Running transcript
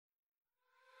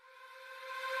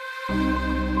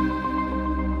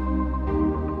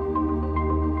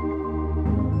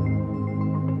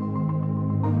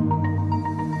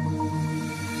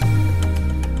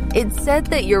It's said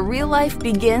that your real life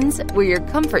begins where your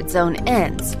comfort zone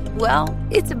ends. Well,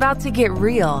 it's about to get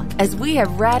real as we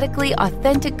have radically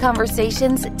authentic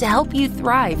conversations to help you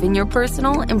thrive in your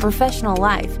personal and professional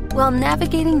life while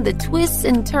navigating the twists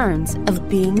and turns of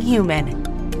being human.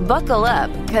 Buckle up,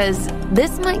 because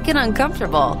This Might Get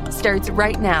Uncomfortable starts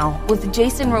right now with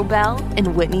Jason Robel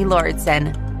and Whitney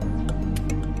Lauritsen.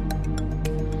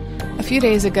 A few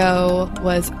days ago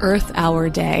was Earth Hour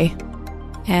Day.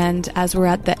 And as we're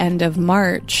at the end of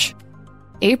March,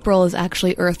 April is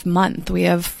actually Earth Month. We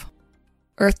have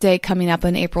Earth Day coming up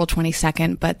on April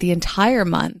 22nd, but the entire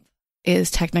month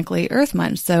is technically Earth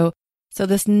Month. So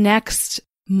this next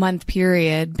month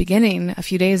period, beginning a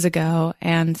few days ago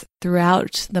and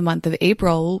throughout the month of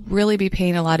April, we'll really be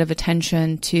paying a lot of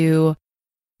attention to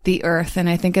the Earth. And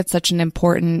I think it's such an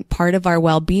important part of our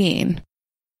well-being,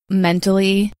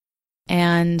 mentally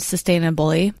and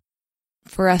sustainably,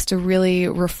 for us to really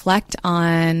reflect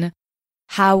on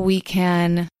how we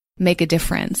can make a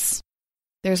difference.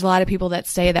 There's a lot of people that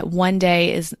say that one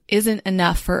day isn't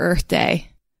enough for Earth Day,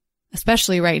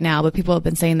 especially right now, but people have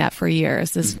been saying that for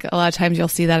years. A lot of times you'll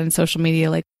see that in social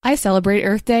media, like, I celebrate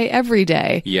Earth Day every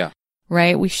day. Yeah.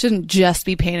 Right? We shouldn't just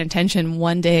be paying attention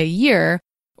one day a year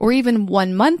or even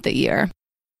 1 month a year.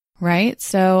 Right?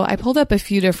 So I pulled up a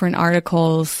few different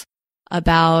articles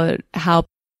about how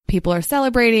people are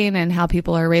celebrating and how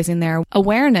people are raising their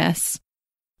awareness.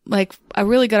 Like, a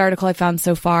really good article I found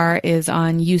so far is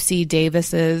on UC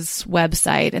Davis's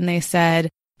website, and they said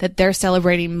that they're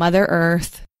celebrating Mother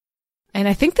Earth. And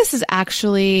I think this is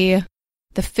actually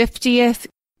the 50th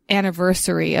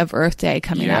anniversary of Earth Day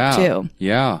coming up too.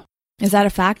 Yeah. Is that a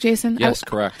fact, Jason? Yes,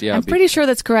 correct. Yeah. I'm pretty sure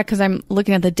that's correct because I'm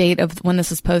looking at the date of when this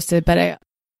was posted, but I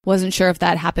wasn't sure if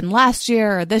that happened last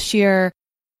year or this year.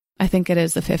 I think it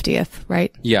is the 50th,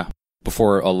 right? Yeah.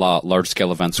 Before a lot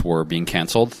large-scale events were being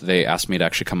canceled, they asked me to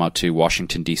actually come out to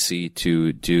Washington, D.C.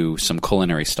 to do some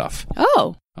culinary stuff.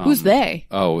 Oh, who's they?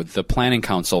 Oh, the planning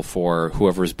council for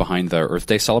whoever's behind the Earth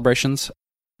Day celebrations.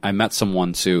 I met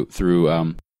someone through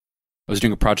I was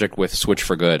doing a project with Switch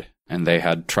for Good, and they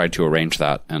had tried to arrange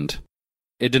that, and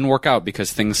it didn't work out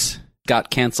because things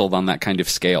got canceled on that kind of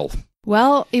scale.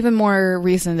 Well, even more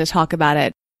reason to talk about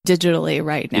it digitally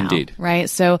right now. Indeed. Right?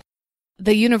 So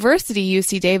the university,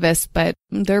 UC Davis, but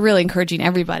they're really encouraging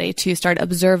everybody to start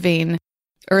observing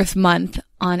Earth Month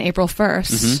on April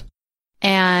 1st. Mm-hmm.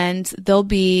 And they'll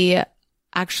be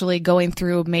actually going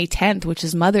through May 10th, which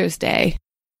is Mother's Day,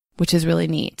 which is really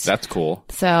neat. That's cool.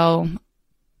 So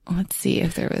let's see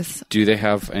if there was... Do they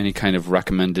have any kind of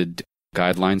recommended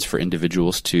guidelines for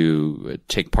individuals to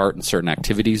take part in certain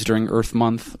activities during Earth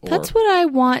Month? Or... That's what I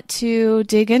want to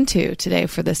dig into today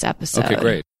for this episode. Okay,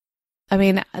 great. I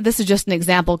mean, this is just an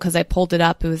example because I pulled it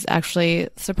up. It was actually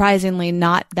surprisingly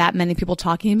not that many people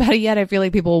talking about it yet. I feel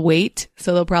like people wait,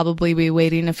 so they'll probably be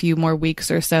waiting a few more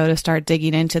weeks or so to start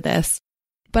digging into this.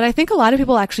 But I think a lot of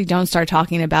people actually don't start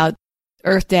talking about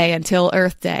Earth Day until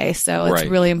Earth Day, so it's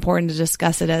really important to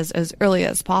discuss it as early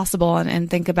as possible and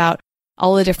think about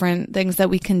all the different things that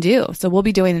we can do. So we'll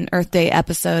be doing an Earth Day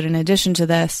episode in addition to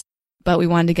this, but we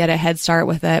wanted to get a head start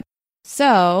with it.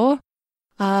 So...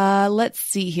 let's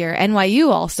see here.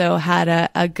 NYU also had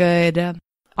a good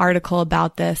article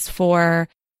about this for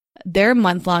their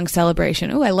month-long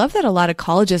celebration. Oh, I love that a lot of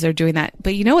colleges are doing that.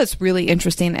 But you know what's really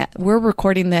interesting? We're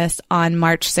recording this on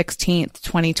March 16th,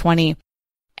 2020.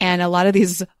 And a lot of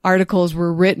these articles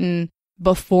were written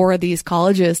before these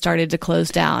colleges started to close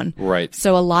down. Right.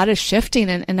 So a lot of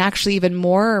shifting, and actually even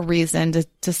more reason to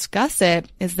discuss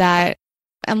it is that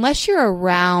unless you're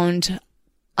around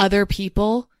other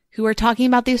people who are talking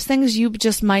about these things, you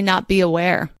just might not be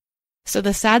aware. So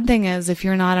the sad thing is, if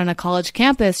you're not on a college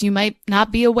campus, you might not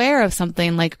be aware of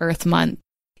something like Earth Month.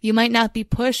 You might not be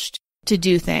pushed to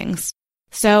do things.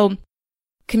 So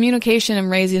communication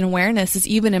and raising awareness is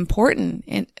even important,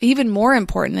 and even more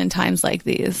important in times like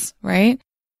these, right?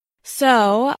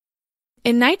 So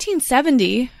in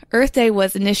 1970, Earth Day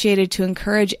was initiated to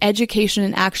encourage education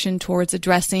and action towards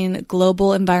addressing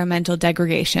global environmental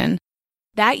degradation.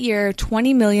 That year,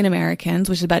 20 million Americans,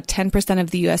 which is about 10%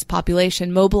 of the U.S.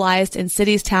 population, mobilized in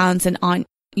cities, towns, and on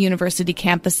university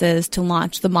campuses to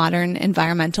launch the modern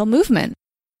environmental movement.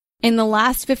 In the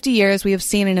last 50 years, we have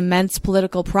seen an immense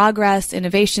political progress,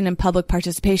 innovation, and public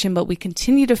participation, but we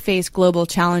continue to face global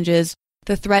challenges,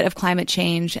 the threat of climate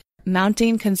change,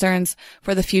 mounting concerns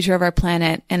for the future of our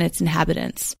planet and its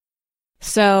inhabitants.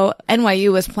 So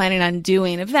NYU was planning on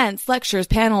doing events, lectures,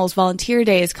 panels, volunteer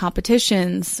days,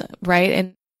 competitions, right?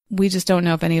 And we just don't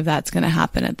know if any of that's going to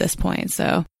happen at this point.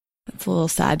 So it's a little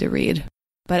sad to read.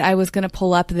 but I was going to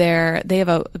pull up they have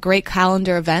a great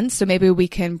calendar event. So maybe we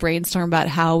can brainstorm about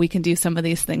how we can do some of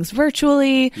these things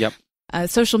virtually. Yep.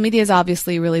 Social media is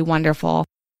obviously really wonderful.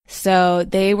 So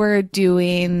they were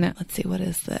doing, let's see, what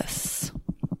is this?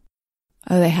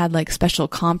 Oh, they had like special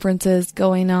conferences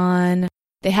going on.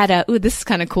 They had this is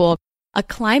kind of cool, a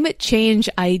climate change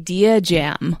idea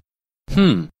jam. I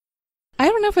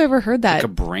don't know if I ever heard that.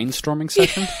 Like a brainstorming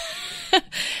session?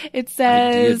 It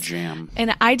says idea jam.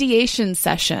 An ideation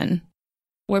session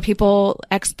where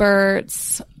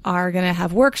experts are going to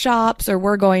have workshops, or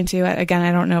we're going to. Again,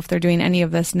 I don't know if they're doing any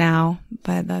of this now,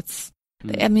 but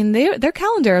I mean, their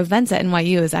calendar events at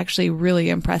NYU is actually really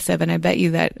impressive. And I bet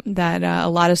you that a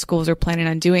lot of schools are planning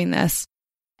on doing this.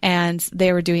 And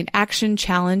they were doing action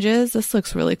challenges. This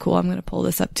looks really cool. I'm going to pull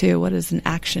this up too. What is an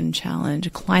action challenge? A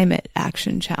climate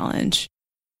action challenge.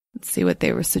 Let's see what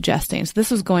they were suggesting. So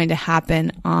this was going to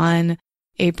happen on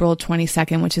April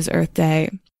 22nd, which is Earth Day.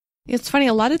 It's funny.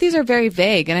 A lot of these are very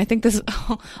vague. And I think this is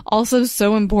also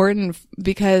so important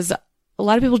because a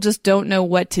lot of people just don't know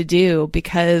what to do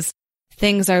because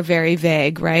things are very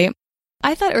vague, right?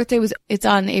 I thought Earth Day it's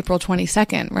on April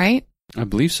 22nd, right? I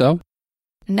believe so.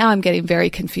 Now I'm getting very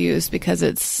confused because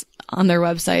it's on their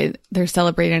website. They're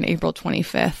celebrating April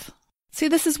 25th. See,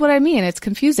 this is what I mean. It's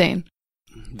confusing.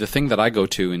 The thing that I go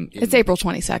to it's April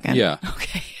 22nd. Yeah.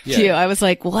 Okay. Yeah. Phew. I was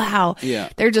like, wow. Yeah.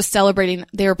 They're just celebrating.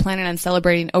 They were planning on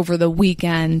celebrating over the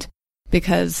weekend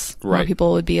because more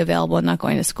people would be available and not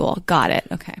going to school. Got it.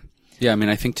 Okay. Yeah. I mean,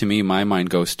 I think to me, my mind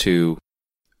goes to,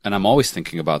 and I'm always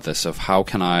thinking about this, of how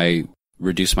can I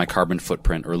reduce my carbon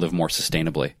footprint or live more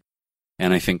sustainably?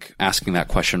 And I think asking that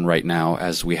question right now,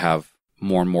 as we have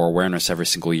more and more awareness every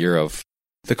single year of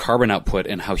the carbon output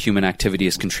and how human activity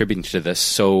is contributing to this,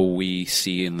 so we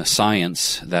see in the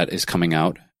science that is coming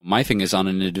out. My thing is on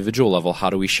an individual level,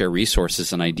 how do we share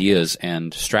resources and ideas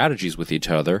and strategies with each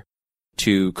other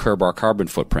to curb our carbon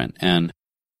footprint? And,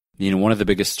 one of the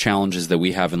biggest challenges that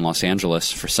we have in Los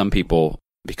Angeles for some people,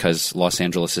 because Los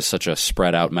Angeles is such a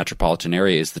spread out metropolitan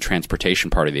area, is the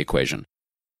transportation part of the equation.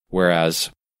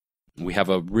 Whereas we have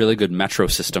a really good metro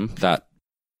system that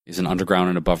is an underground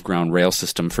and above ground rail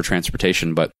system for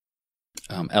transportation, but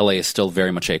LA is still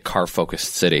very much a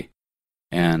car-focused city.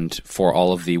 And for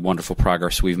all of the wonderful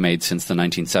progress we've made since the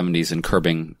 1970s in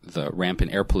curbing the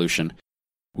rampant air pollution,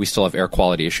 we still have air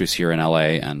quality issues here in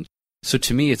LA. And so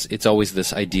to me, it's always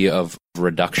this idea of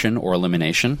reduction or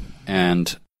elimination.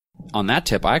 And on that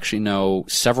tip, I actually know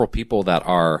several people that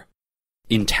are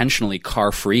intentionally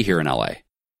car-free here in LA.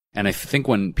 And I think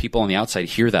when people on the outside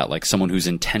hear that, like someone who's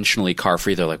intentionally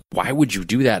car-free, they're like, why would you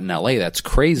do that in LA? That's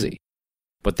crazy.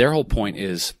 But their whole point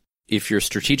is, if you're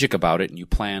strategic about it and you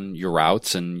plan your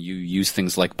routes and you use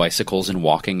things like bicycles and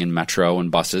walking and metro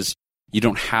and buses, you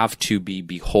don't have to be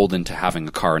beholden to having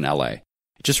a car in LA.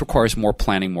 It just requires more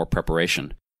planning, more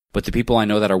preparation. But the people I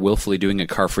know that are willfully doing it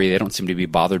car-free, they don't seem to be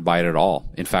bothered by it at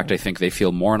all. In fact, I think they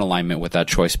feel more in alignment with that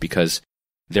choice because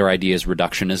their idea is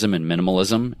reductionism and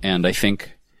minimalism. And I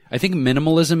think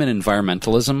minimalism and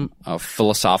environmentalism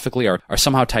philosophically are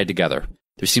somehow tied together.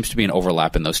 There seems to be an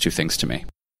overlap in those two things to me.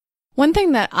 One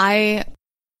thing that I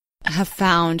have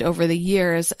found over the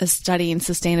years as studying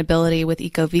sustainability with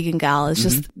Eco Vegan Gal is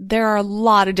just there are a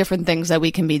lot of different things that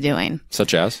we can be doing.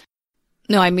 Such as?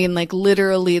 No, I mean like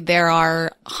literally there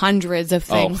are hundreds of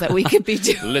things that we could be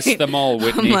doing. List them all,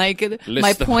 Whitney.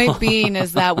 My point being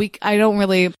is that I don't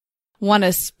really want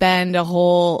to spend a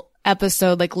whole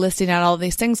episode like listing out all of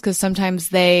these things because sometimes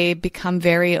they become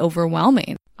very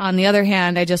overwhelming. On the other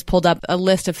hand, I just pulled up a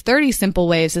list of 30 simple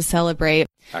ways to celebrate.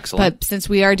 Excellent. But since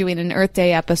we are doing an Earth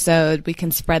Day episode, we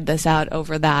can spread this out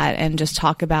over that and just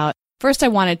talk about, first I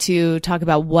wanted to talk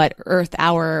about what Earth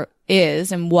Hour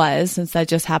is and was, since that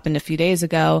just happened a few days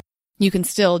ago. You can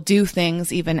still do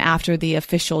things even after the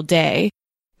official day.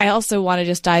 I also want to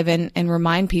just dive in and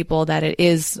remind people that it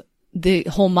is the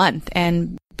whole month.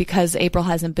 And because April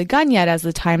hasn't begun yet as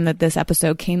the time that this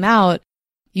episode came out,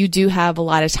 you do have a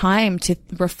lot of time to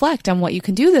reflect on what you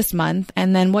can do this month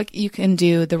and then what you can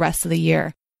do the rest of the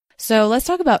year. So let's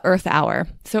talk about Earth Hour.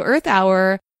 So Earth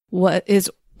Hour is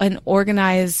an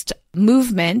organized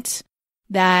movement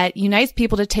that unites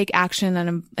people to take action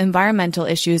on environmental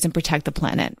issues and protect the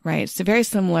planet, right? So very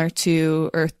similar to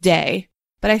Earth Day.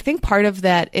 But I think part of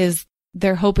that is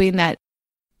they're hoping that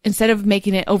instead of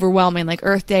making it overwhelming like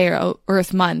Earth Day or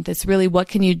Earth Month, it's really what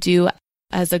can you do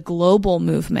as a global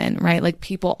movement, right? Like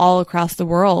people all across the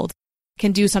world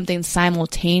can do something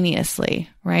simultaneously,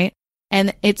 right?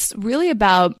 And it's really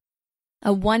about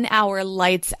a 1 hour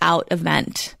lights out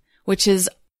event, which is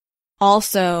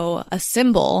also a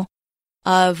symbol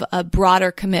of a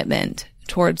broader commitment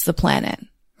towards the planet,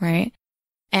 right?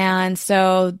 And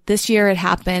so this year it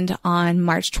happened on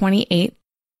March 28th.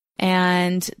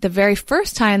 And the very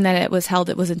first time that it was held,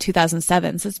 it was in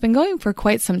 2007. So it's been going for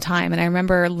quite some time. And I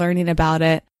remember learning about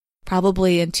it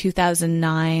probably in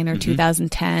 2009 or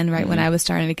 2010, right, when I was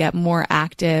starting to get more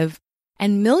active.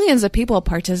 And millions of people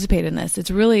participate in this. It's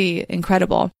really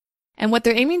incredible. And what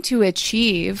they're aiming to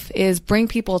achieve is bring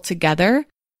people together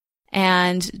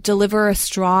and deliver a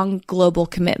strong global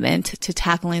commitment to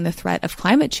tackling the threat of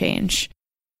climate change.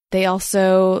 They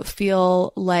also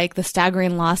feel like the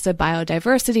staggering loss of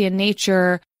biodiversity in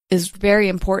nature is very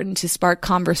important to spark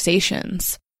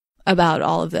conversations about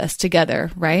all of this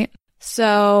together, right?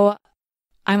 So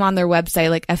I'm on their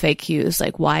website, like FAQs,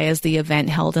 like why is the event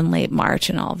held in late March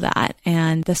and all of that.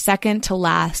 And the second to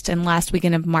last and last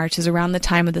weekend of March is around the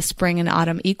time of the spring and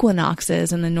autumn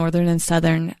equinoxes in the northern and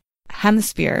southern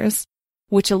hemispheres,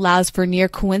 which allows for near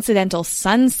coincidental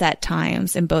sunset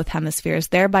times in both hemispheres,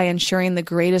 thereby ensuring the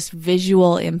greatest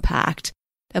visual impact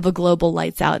of a global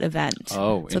lights out event.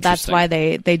 Oh, so that's why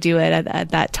they do it at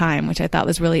that time, which I thought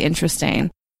was really interesting.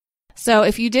 So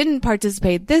if you didn't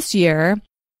participate this year,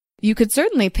 you could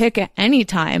certainly pick at any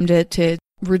time to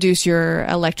reduce your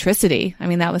electricity. I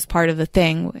mean, that was part of the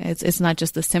thing. It's not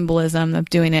just the symbolism of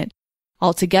doing it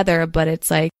all together, but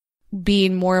it's like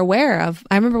being more aware of.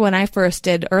 I remember when I first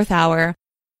did Earth Hour,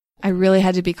 I really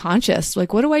had to be conscious.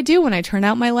 Like, what do I do when I turn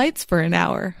out my lights for an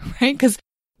hour, right? Because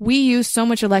we use so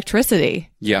much electricity.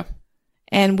 Yeah.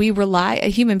 And we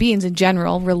human beings in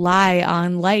general, rely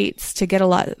on lights to get a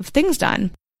lot of things done.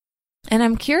 And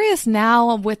I'm curious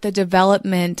now with the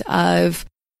development of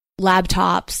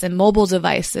laptops and mobile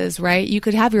devices, right? You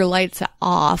could have your lights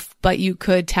off, but you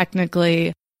could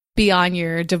technically be on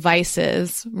your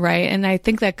devices, right? And I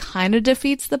think that kind of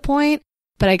defeats the point.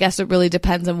 But I guess it really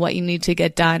depends on what you need to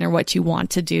get done or what you want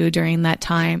to do during that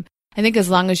time. I think as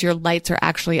long as your lights are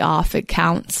actually off, it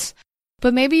counts.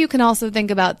 But maybe you can also think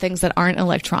about things that aren't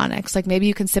electronics. Like maybe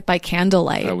you can sit by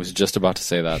candlelight. I was just about to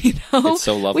say that. You know? It's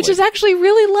so lovely. Which is actually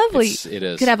really lovely. It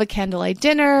is. You could have a candlelight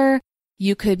dinner.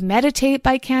 You could meditate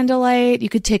by candlelight. You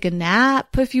could take a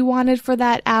nap if you wanted for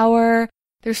that hour.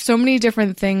 There's so many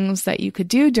different things that you could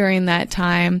do during that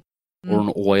time. Or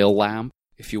an oil lamp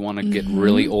if you want to get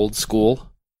really old school.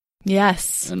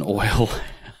 Yes. An oil.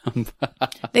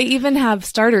 They even have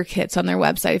starter kits on their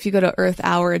website. If you go to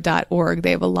earthhour.org,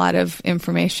 they have a lot of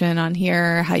information on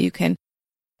here, how you can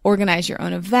organize your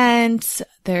own event.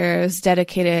 There's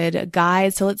dedicated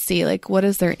guides. So let's see, like, what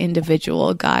does their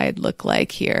individual guide look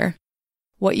like here?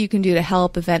 What you can do to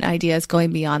help event ideas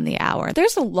going beyond the hour.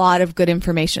 There's a lot of good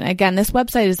information. Again, this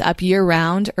website is up year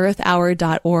round,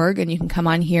 earthhour.org, and you can come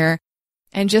on here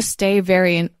and just stay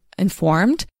very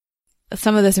informed.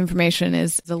 Some of this information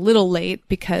is a little late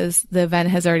because the event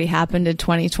has already happened in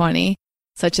 2020,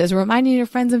 such as reminding your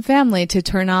friends and family to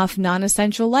turn off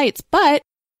non-essential lights. But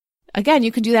again,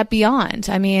 you can do that beyond.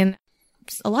 I mean,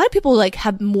 a lot of people like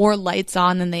have more lights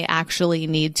on than they actually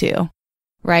need to,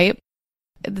 right?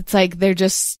 It's like they're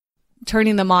just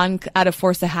turning them on out of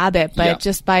force of habit, but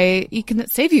it can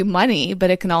save you money,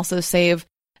 but it can also save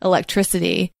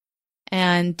electricity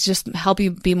and just help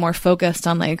you be more focused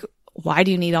on like, why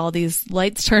do you need all these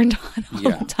lights turned on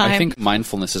all the time? I think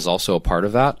mindfulness is also a part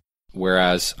of that.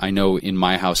 Whereas I know in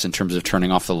my house, in terms of turning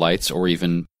off the lights or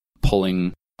even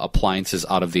pulling appliances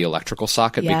out of the electrical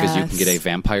socket because you can get a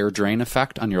vampire drain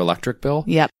effect on your electric bill.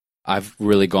 Yep. I've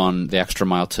really gone the extra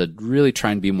mile to really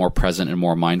try and be more present and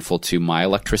more mindful to my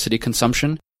electricity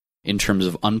consumption in terms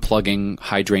of unplugging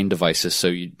high drain devices so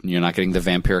you're not getting the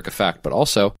vampiric effect. But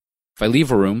also, if I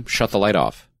leave a room, shut the light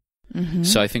off. Mm-hmm.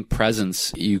 So I think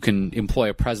presence, you can employ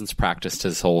a presence practice to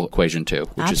this whole equation too,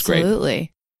 which is great.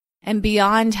 Absolutely. And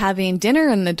beyond having dinner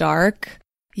in the dark,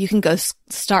 you can go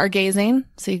stargazing.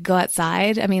 So you go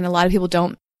outside. I mean, a lot of people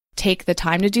don't take the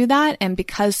time to do that. And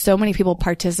because so many people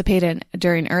participate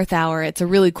during Earth Hour, it's a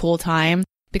really cool time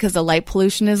because the light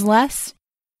pollution is less.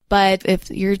 But if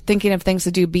you're thinking of things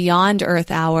to do beyond Earth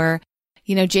Hour,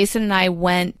 you know, Jason and I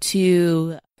went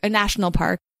to a national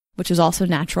park, which is also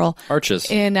natural.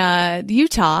 Arches. In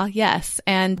Utah, yes.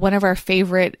 And one of our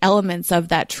favorite elements of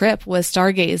that trip was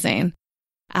stargazing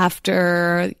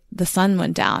after the sun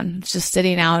went down. It's just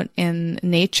sitting out in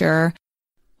nature,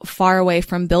 far away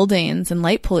from buildings and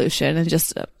light pollution and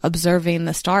just observing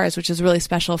the stars, which is really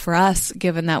special for us,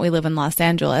 given that we live in Los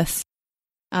Angeles.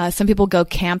 Some people go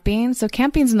camping. So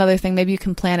camping is another thing. Maybe you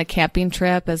can plan a camping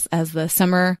trip as the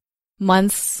summer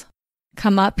months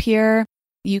come up here.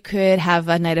 You could have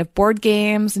a night of board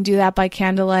games and do that by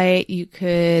candlelight. You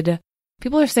could,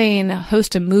 people are saying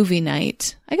host a movie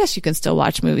night. I guess you can still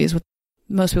watch movies with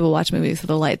most people watch movies with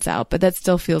the lights out, but that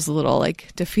still feels a little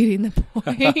like defeating the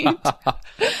point.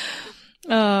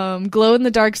 Glow in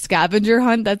the dark scavenger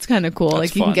hunt. That's kind of cool.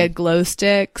 Like you can get glow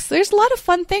sticks. There's a lot of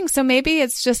fun things. So maybe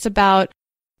it's just about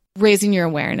raising your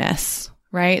awareness,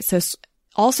 right? So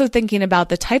also thinking about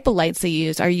the type of lights they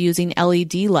use. Are you using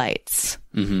LED lights?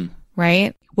 Mm-hmm.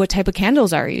 Right? What type of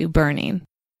candles are you burning?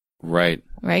 Right.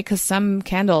 Right? Because some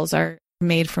candles are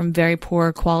made from very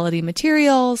poor quality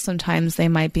materials. Sometimes they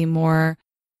might be more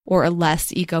or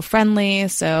less eco-friendly.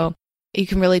 So you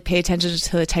can really pay attention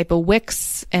to the type of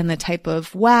wicks and the type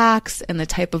of wax and the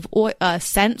type of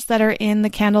scents that are in the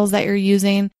candles that you're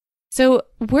using. So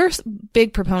we're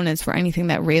big proponents for anything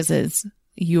that raises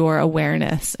your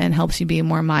awareness and helps you be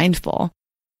more mindful.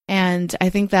 And I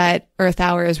think that Earth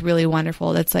Hour is really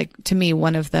wonderful. That's like, to me,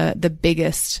 one of the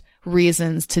biggest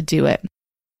reasons to do it.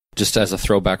 Just as a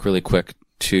throwback really quick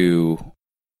to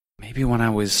maybe when I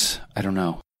was, I don't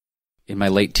know, in my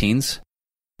late teens,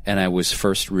 and I was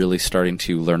first really starting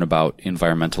to learn about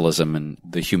environmentalism and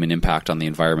the human impact on the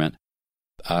environment.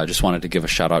 Just wanted to give a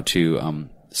shout out to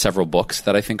several books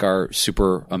that I think are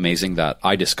super amazing that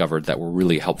I discovered that were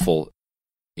really helpful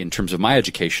in terms of my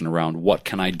education around what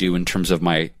can I do in terms of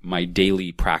my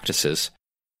daily practices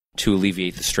to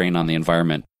alleviate the strain on the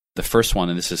environment. The first one,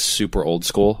 and this is super old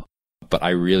school, but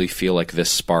I really feel like this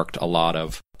sparked a lot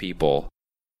of people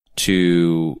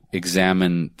to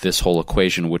examine this whole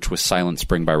equation, which was Silent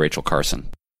Spring by Rachel Carson.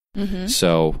 Mm-hmm.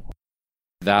 So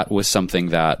that was something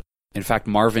that, in fact,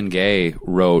 Marvin Gaye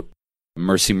wrote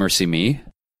Mercy, Mercy Me,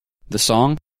 the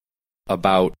song,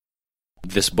 about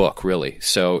this book, really.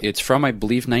 So it's from, I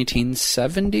believe,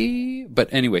 1970. But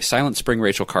anyway, Silent Spring,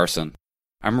 Rachel Carson.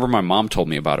 I remember my mom told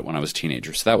me about it when I was a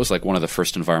teenager. So that was like one of the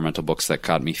first environmental books that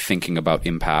got me thinking about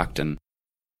impact. And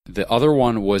the other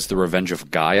one was The Revenge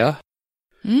of Gaia.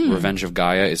 Revenge of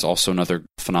Gaia is also another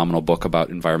phenomenal book about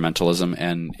environmentalism.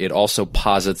 And it also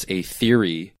posits a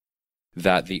theory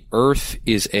that the Earth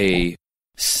is a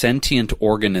sentient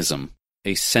organism,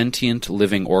 a sentient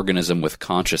living organism with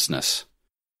consciousness.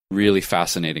 Really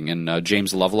fascinating. And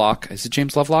James Lovelock, is it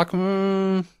James Lovelock?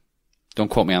 Don't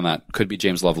quote me on that. Could be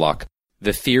James Lovelock.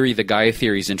 The theory, the Gaia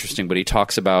theory is interesting, but he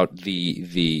talks about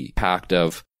the pact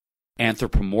of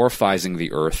anthropomorphizing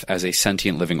the Earth as a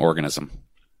sentient living organism.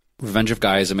 Revenge of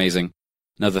Gaia is amazing.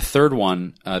 Now, the third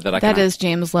one that is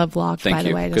James Lovelock, by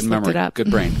the way. Good memory. Good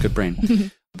brain. Good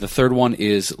brain. The third one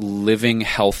is Living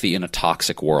Healthy in a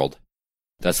Toxic World.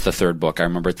 That's the third book. I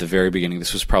remember at the very beginning,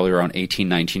 this was probably around 18,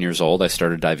 19 years old. I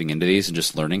started diving into these and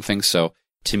just learning things. So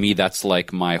to me, that's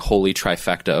like my holy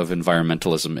trifecta of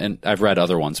environmentalism. And I've read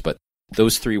other ones, but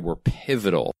those three were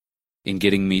pivotal in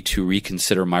getting me to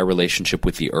reconsider my relationship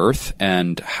with the Earth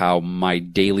and how my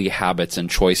daily habits and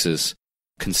choices,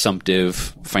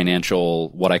 consumptive, financial,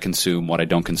 what I consume, what I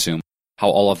don't consume, how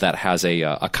all of that has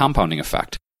a compounding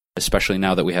effect, especially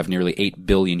now that we have nearly 8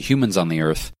 billion humans on the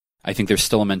Earth. I think there's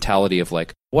still a mentality of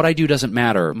like, what I do doesn't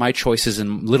matter. My choices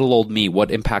and little old me, what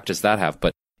impact does that have?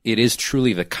 But it is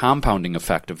truly the compounding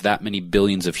effect of that many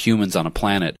billions of humans on a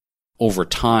planet over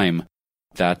time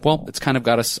that, well, it's kind of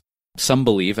got us, some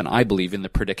believe, and I believe, in the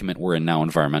predicament we're in now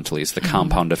environmentally. It's the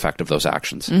compound effect of those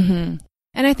actions. Mm-hmm.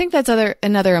 And I think that's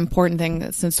another important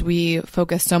thing, since we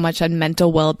focus so much on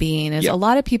mental well-being, is a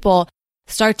lot of people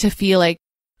start to feel like,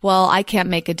 well, I can't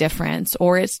make a difference,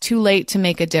 or it's too late to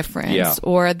make a difference,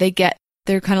 or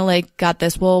they're kind of like, got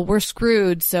this, well, we're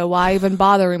screwed, so why even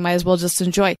bother? We might as well just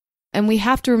enjoy. And we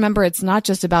have to remember it's not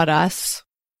just about us.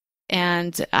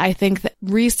 And I think that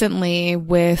recently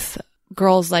with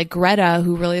girls like Greta,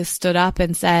 who really stood up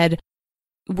and said,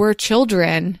 we're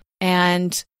children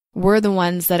and we're the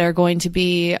ones that are going to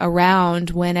be around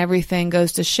when everything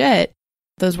goes to shit.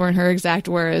 Those weren't her exact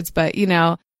words, but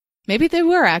maybe they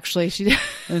were actually.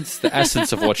 It's the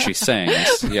essence of what she's saying.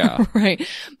 Right.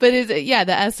 But the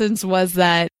essence was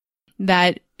that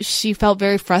she felt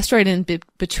very frustrated and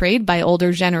betrayed by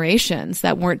older generations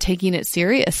that weren't taking it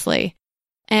seriously.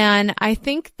 And I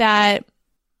think that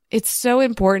it's so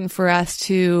important for us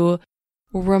to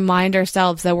remind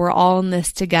ourselves that we're all in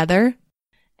this together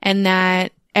and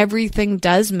that everything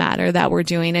does matter that we're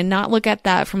doing, and not look at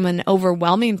that from an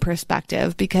overwhelming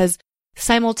perspective, because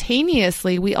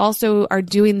simultaneously we also are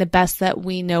doing the best that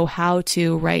we know how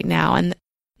to right now, and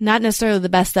not necessarily the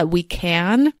best that we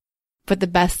can, but the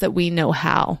best that we know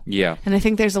how. Yeah. And I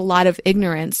think there's a lot of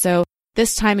ignorance. So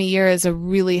this time of year is a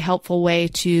really helpful way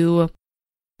to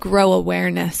grow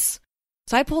awareness.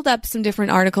 So I pulled up some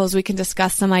different articles. We can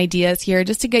discuss some ideas here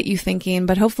just to get you thinking,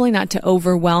 but hopefully not to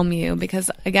overwhelm you,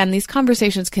 because again, these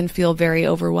conversations can feel very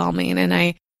overwhelming, and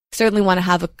I certainly want to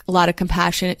have a lot of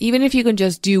compassion. Even if you can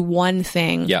just do one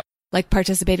thing like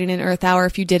participating in Earth Hour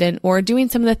if you didn't, or doing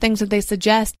some of the things that they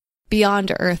suggest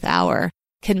beyond Earth Hour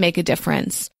can make a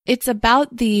difference. It's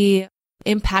about the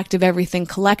impact of everything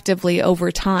collectively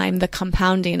over time, the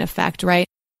compounding effect, right?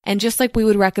 And just like we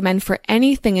would recommend for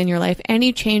anything in your life,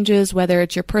 any changes, whether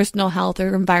it's your personal health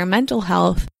or environmental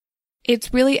health,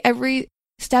 it's really every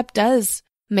step does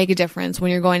make a difference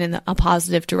when you're going in a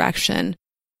positive direction.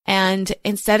 And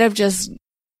instead of just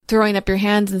throwing up your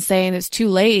hands and saying it's too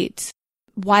late,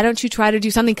 why don't you try to do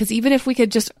something? Because even if we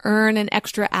could just earn an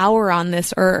extra hour on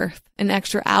this earth, an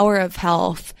extra hour of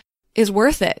health is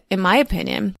worth it, in my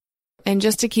opinion. And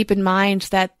just to keep in mind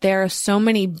that there are so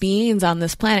many beings on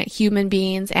this planet, human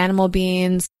beings, animal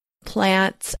beings,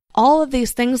 plants, all of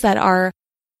these things that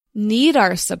need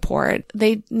our support.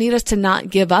 They need us to not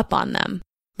give up on them,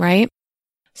 right?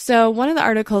 So one of the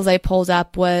articles I pulled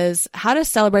up was how to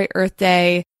celebrate Earth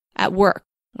Day at work,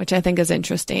 which I think is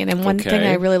interesting. And one thing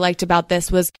I really liked about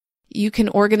this was you can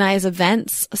organize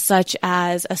events such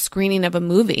as a screening of a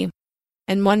movie.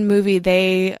 And one movie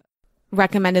they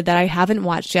recommended that I haven't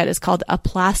watched yet is called A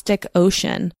Plastic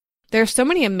Ocean. There are so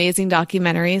many amazing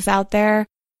documentaries out there,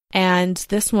 and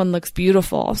this one looks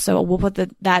beautiful. So we'll put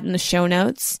that in the show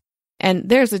notes. And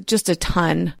there's just a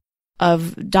ton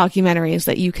of documentaries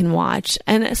that you can watch.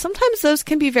 And sometimes those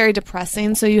can be very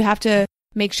depressing. So you have to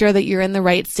make sure that you're in the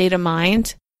right state of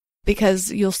mind,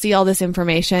 because you'll see all this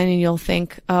information and you'll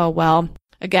think, oh, well,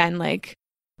 again, like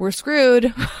we're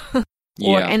screwed.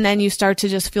 And then you start to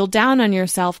just feel down on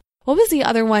yourself. What was the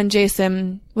other one,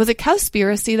 Jason? Was it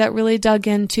Cowspiracy that really dug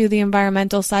into the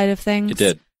environmental side of things? It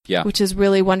did, yeah. Which is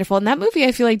really wonderful. And that movie,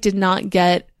 I feel like, did not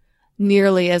get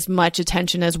nearly as much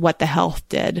attention as What the Health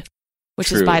did,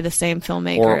 which is by the same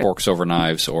filmmaker. Or Orcs Over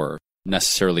Knives, or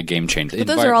necessarily Game Changer. But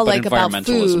those are all like about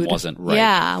food. Wasn't right.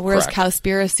 Yeah, whereas Correct.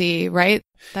 Cowspiracy, right?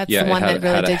 That's the one that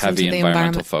really digs into the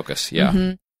environmental focus. Yeah.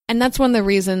 Mm-hmm. And that's one of the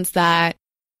reasons that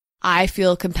I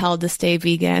feel compelled to stay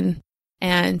vegan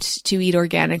and to eat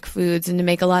organic foods and to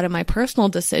make a lot of my personal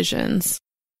decisions,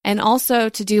 and also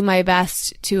to do my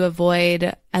best to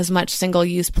avoid as much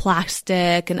single-use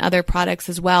plastic and other products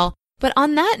as well. But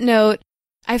on that note,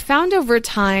 I found over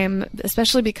time,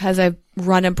 especially because I've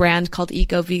run a brand called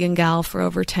Eco Vegan Gal for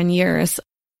over 10 years,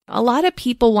 a lot of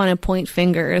people want to point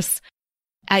fingers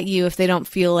at you if they don't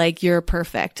feel like you're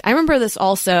perfect. I remember this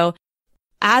also.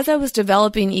 As I was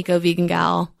developing Eco Vegan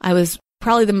Gal, I was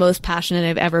probably the most passionate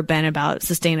I've ever been about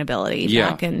sustainability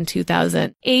back in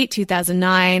 2008,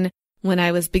 2009, when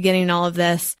I was beginning all of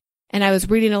this. And I was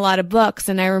reading a lot of books,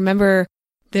 and I remember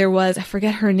there was, I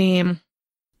forget her name.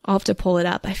 I'll have to pull it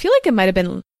up. I feel like it might have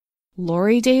been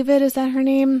Lori David. Is that her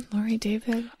name? Lori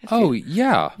David?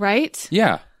 Yeah. Right?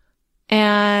 Yeah.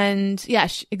 And yeah,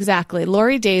 exactly.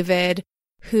 Lori David,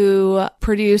 who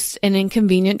produced An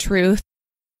Inconvenient Truth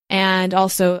and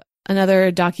also another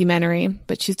documentary,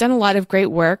 but she's done a lot of great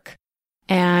work.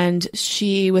 And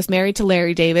she was married to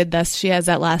Larry David, thus she has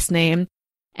that last name.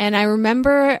 And I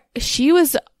remember she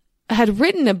had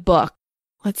written a book.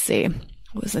 Let's see.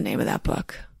 What was the name of that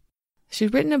book?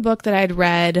 She'd written a book that I'd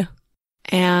read,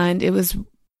 and it was...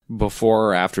 Before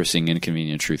or after seeing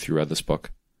Inconvenient Truth, you read this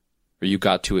book? Or you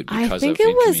got to it because of Inconvenient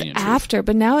Truth? I think it was after,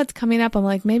 but now it's coming up. I'm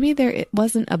like, maybe it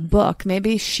wasn't a book.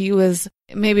 Maybe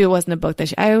it wasn't a book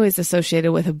that I always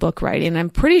associated with a book writing. I'm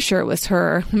pretty sure it was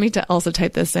her. Let me also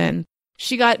type this in.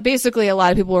 She got, basically a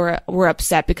lot of people were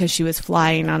upset because she was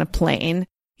flying on a plane.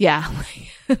 Yeah.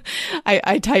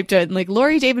 I typed it like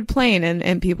Lori David plane,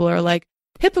 and people are like,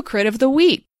 hypocrite of the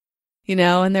week. You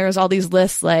know, and there was all these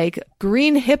lists like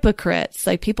green hypocrites,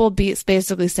 like people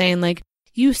basically saying like,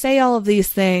 you say all of these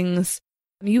things,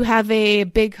 you have a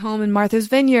big home in Martha's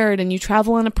Vineyard and you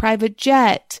travel on a private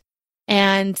jet,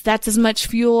 and that's as much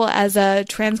fuel as a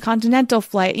transcontinental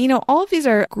flight. You know, all of these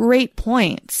are great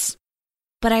points,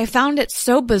 but I found it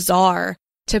so bizarre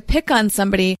to pick on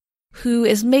somebody who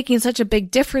is making such a big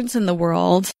difference in the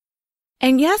world.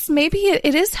 And yes, maybe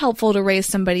it is helpful to raise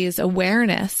somebody's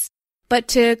awareness, but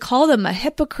to call them a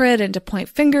hypocrite and to point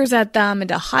fingers at them and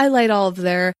to highlight all of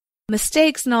their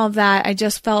mistakes and all of that, I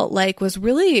just felt like was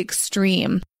really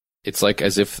extreme. It's like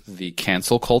as if the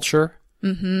cancel culture,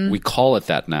 we call it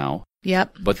that now.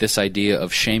 Yep. But this idea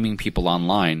of shaming people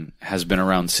online has been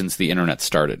around since the internet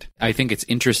started. I think it's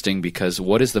interesting because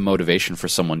what is the motivation for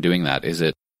someone doing that?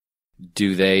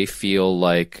 Do they feel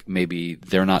like maybe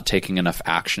they're not taking enough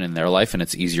action in their life and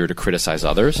it's easier to criticize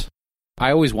others?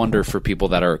 I always wonder for people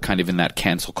that are kind of in that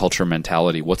cancel culture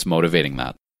mentality, what's motivating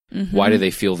that? Why do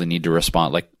they feel the need to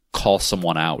respond? Like, call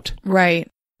someone out. Right.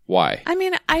 Why? I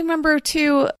mean, I remember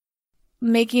too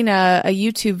making a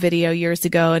YouTube video years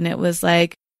ago, and it was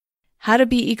like, how to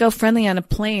be eco-friendly on a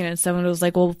plane. And someone was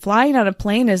like, well, flying on a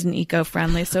plane isn't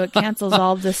eco-friendly. So it cancels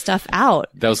all of this stuff out.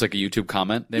 That was like a YouTube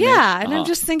comment they yeah. made? And I'm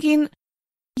just thinking,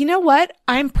 you know what?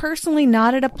 I'm personally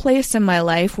not at a place in my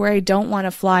life where I don't want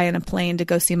to fly in a plane to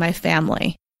go see my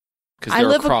family. Because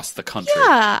they're across the country.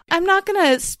 Yeah. I'm not going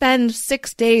to spend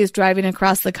 6 days driving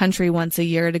across the country once a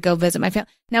year to go visit my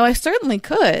family. Now, I certainly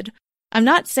could. I'm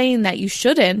not saying that you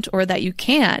shouldn't or that you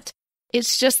can't.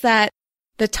 It's just that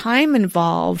the time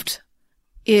involved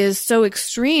is so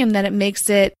extreme that it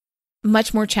makes it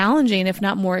much more challenging, if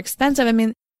not more expensive. I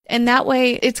mean, in that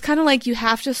way, it's kind of like you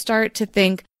have to start to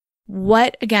think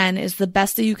what, again, is the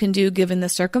best that you can do given the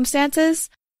circumstances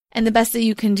and the best that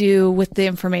you can do with the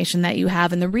information that you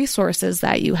have and the resources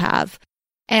that you have.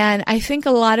 And I think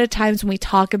a lot of times when we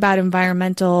talk about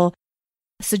environmental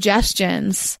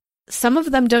suggestions, some of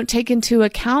them don't take into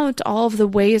account all of the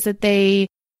ways that they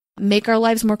make our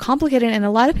lives more complicated. And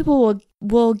a lot of people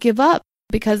will give up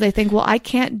because they think, well, I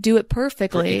can't do it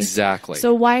perfectly. Exactly.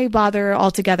 So why bother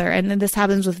altogether? And then this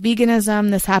happens with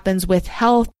veganism. This happens with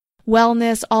health,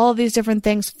 wellness, all of these different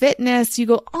things, fitness. You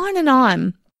go on and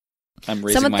on. I'm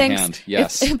raising my hand.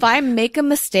 Yes. If I make a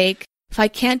mistake, if I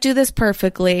can't do this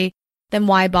perfectly, then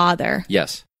why bother?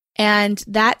 Yes. And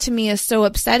that to me is so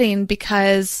upsetting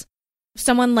because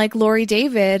someone like Lori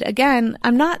David, again,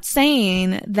 I'm not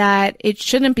saying that it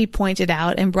shouldn't be pointed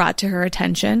out and brought to her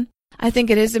attention. I think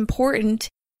it is important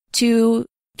to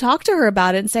talk to her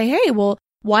about it and say, hey, well,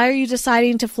 why are you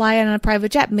deciding to fly on a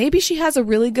private jet? Maybe she has a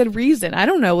really good reason. I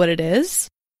don't know what it is.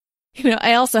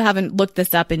 I also haven't looked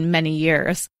this up in many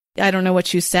years. I don't know what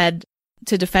she said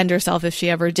to defend herself if she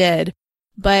ever did.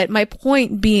 But my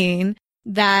point being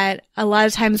that a lot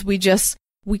of times we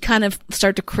kind of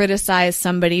start to criticize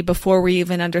somebody before we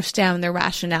even understand the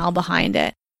rationale behind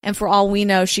it. And for all we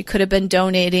know, she could have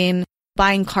been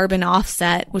buying carbon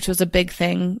offset, which was a big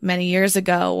thing many years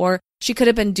ago, or she could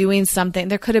have been doing something.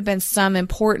 There could have been some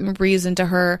important reason to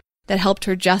her that helped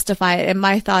her justify it. And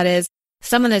my thought is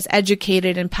someone as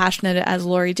educated and passionate as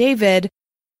Lori David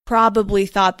probably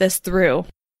thought this through.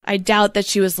 I doubt that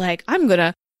she was like, I'm going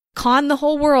to con the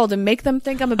whole world and make them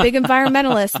think I'm a big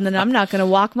environmentalist and then I'm not going to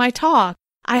walk my talk.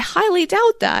 I highly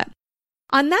doubt that.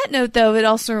 On that note, though, it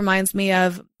also reminds me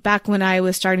of back when I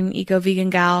was starting Eco Vegan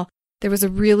Gal, there was a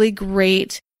really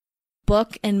great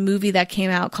book and movie that came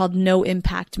out called No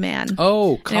Impact Man.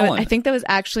 Oh, Colin. I think that was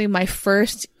actually my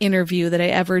first interview that I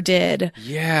ever did.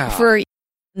 Yeah. For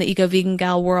the Eco Vegan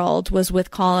Gal world was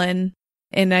with Colin.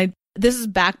 And this is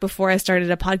back before I started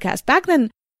a podcast. Back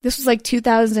then, this was like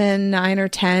 2009 or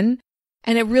 10.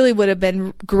 And it really would have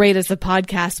been great as a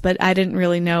podcast, but I didn't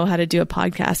really know how to do a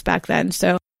podcast back then.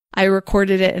 So I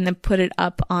recorded it and then put it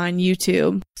up on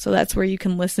YouTube. So that's where you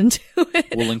can listen to it.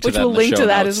 We'll link to which that we'll link to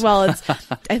that notes. as well. It's,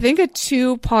 I think, a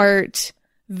 2-part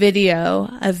video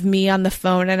of me on the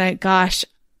phone. And I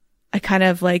kind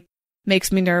of like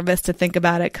makes me nervous to think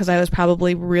about it because I was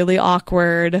probably really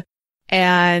awkward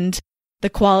and the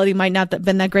quality might not have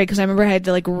been that great because I remember I had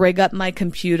to like rig up my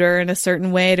computer in a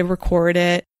certain way to record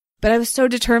it. But I was so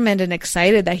determined and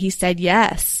excited that he said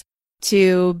yes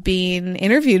to being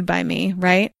interviewed by me,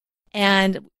 right?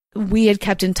 And we had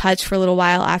kept in touch for a little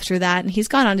while after that. And he's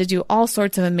gone on to do all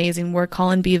sorts of amazing work,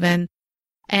 Colin Beavan.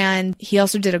 And he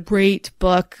also did a great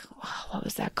book. What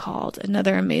was that called?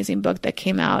 Another amazing book that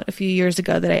came out a few years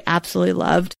ago that I absolutely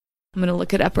loved. I'm going to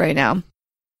look it up right now.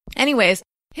 Anyways,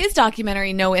 his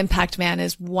documentary, No Impact Man,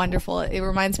 is wonderful. It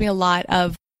reminds me a lot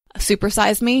of Super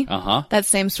Size Me. That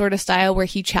same sort of style where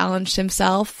he challenged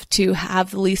himself to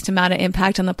have the least amount of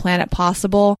impact on the planet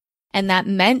possible. And that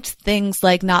meant things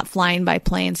like not flying by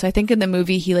plane. So I think in the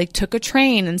movie, he like took a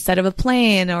train instead of a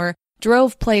plane or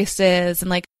drove places and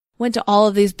like went to all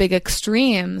of these big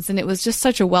extremes. And it was just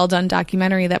such a well done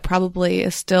documentary that probably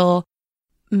is still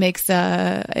makes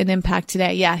an impact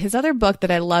today. Yeah. His other book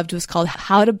that I loved was called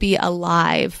How to Be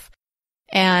Alive.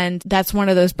 And that's one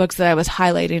of those books that I was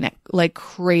highlighting like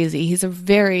crazy. He's a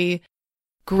very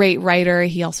great writer.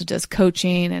 He also does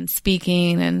coaching and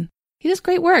speaking and he does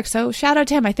great work. So shout out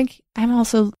to him. I think I'm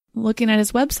also looking at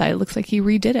his website. It looks like he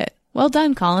redid it. Well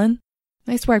done, Colin.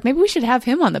 Nice work. Maybe we should have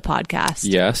him on the podcast.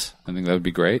 Yes, I think that would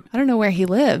be great. I don't know where he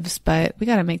lives, but we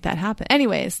got to make that happen.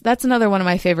 Anyways, that's another one of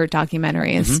my favorite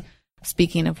documentaries.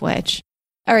 Speaking of which.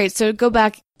 All right. So go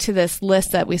back to this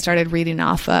list that we started reading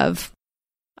off of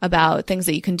about things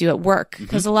that you can do at work.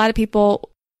 Because a lot of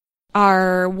people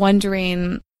are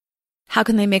wondering, how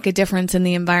can they make a difference in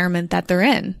the environment that they're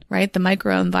in, right? The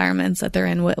micro environments that they're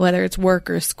in, whether it's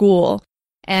work or school,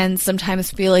 and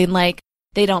sometimes feeling like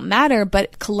they don't matter,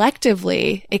 but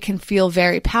collectively it can feel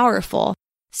very powerful.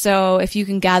 So if you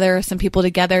can gather some people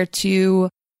together to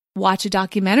watch a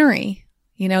documentary.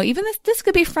 Even this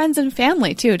could be friends and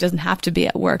family too. It doesn't have to be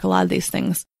at work. A lot of these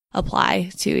things apply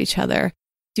to each other.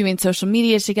 Doing social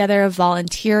media together,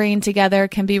 volunteering together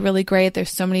can be really great.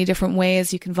 There's so many different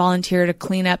ways you can volunteer to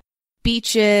clean up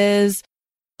beaches,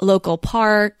 local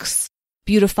parks,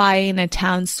 beautifying a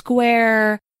town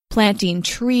square, planting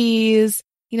trees.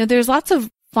 There's lots of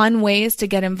fun ways to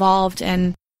get involved.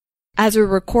 And as we're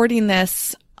recording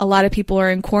this, a lot of people are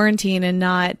in quarantine and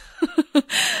not,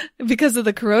 because of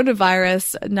the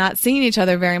coronavirus, not seeing each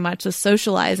other very much. The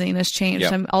socializing has changed.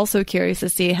 Yep. I'm also curious to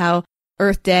see how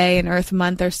Earth Day and Earth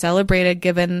Month are celebrated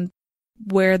given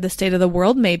where the state of the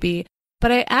world may be.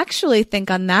 But I actually think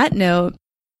on that note,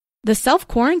 the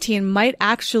self-quarantine might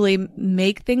actually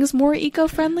make things more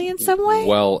eco-friendly in some way.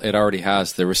 Well, it already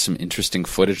has. There was some interesting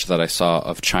footage that I saw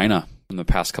of China in the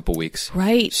past couple weeks.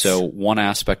 Right. So one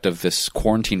aspect of this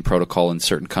quarantine protocol in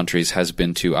certain countries has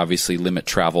been to obviously limit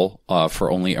travel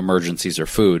for only emergencies or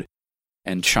food.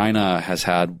 And China has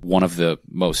had one of the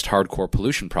most hardcore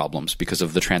pollution problems because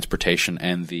of the transportation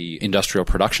and the industrial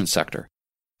production sector.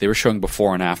 They were showing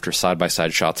before and after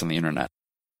side-by-side shots on the internet.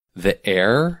 The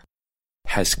air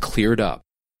has cleared up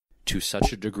to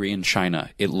such a degree in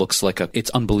China, it looks like it's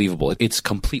unbelievable. It's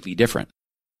completely different.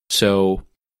 So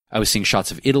I was seeing shots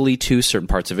of Italy too, certain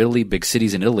parts of Italy, big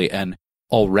cities in Italy, and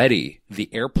already the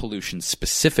air pollution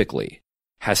specifically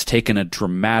has taken a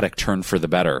dramatic turn for the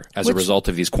better as a result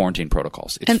of these quarantine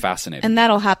protocols. It's fascinating. And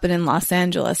that'll happen in Los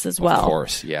Angeles as well. Of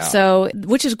course, yeah. So,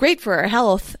 which is great for our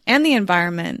health and the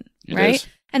environment, right? Is.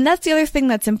 And that's the other thing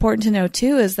that's important to know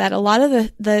too, is that a lot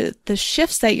of the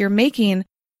shifts that you're making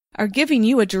are giving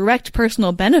you a direct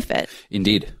personal benefit.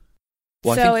 Indeed.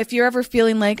 Well, so if you're ever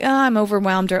feeling like, oh, I'm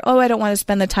overwhelmed, or, oh, I don't want to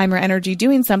spend the time or energy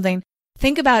doing something,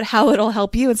 think about how it'll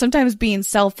help you. And sometimes being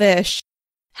selfish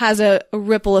has a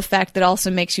ripple effect that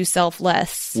also makes you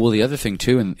selfless. Well, the other thing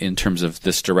too, in terms of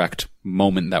this direct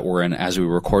moment that we're in as we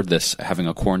record this, having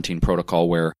a quarantine protocol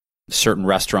where certain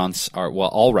restaurants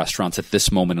all restaurants at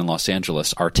this moment in Los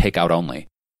Angeles are takeout only.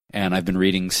 And I've been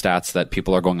reading stats that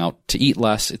people are going out to eat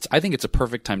less. I think it's a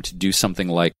perfect time to do something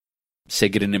like, say,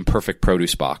 get an Imperfect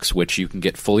produce box, which you can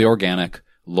get fully organic,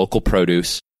 local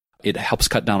produce. It helps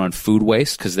cut down on food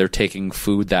waste because they're taking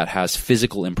food that has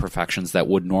physical imperfections that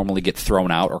would normally get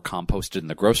thrown out or composted in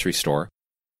the grocery store.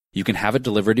 You can have it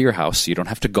delivered to your house, so you don't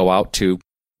have to go out to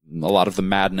a lot of the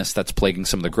madness that's plaguing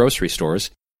some of the grocery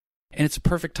stores. And it's a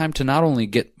perfect time to not only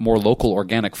get more local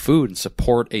organic food and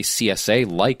support a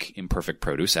CSA like Imperfect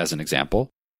Produce, as an example,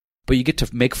 but you get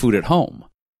to make food at home.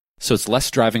 So it's less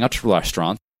driving out to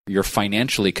restaurants. You're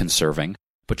financially conserving,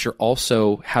 but you're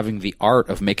also having the art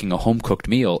of making a home-cooked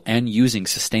meal and using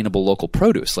sustainable local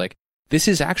produce. Like, this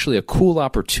is actually a cool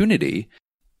opportunity.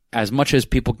 As much as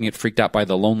people can get freaked out by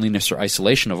the loneliness or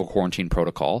isolation of a quarantine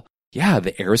protocol, yeah,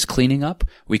 the air is cleaning up.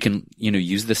 We can,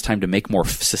 use this time to make more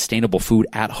sustainable food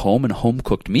at home and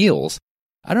home-cooked meals.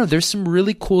 I don't know. There's some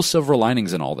really cool silver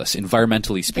linings in all this,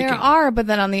 environmentally speaking. There are, but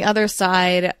then on the other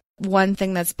side, one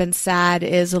thing that's been sad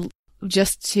is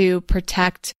just to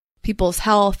protect people's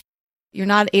health, you're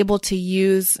not able to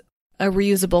use a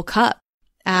reusable cup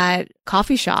at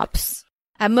coffee shops.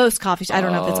 At most coffee shops. I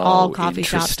don't know if it's all coffee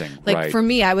shops. Like right. For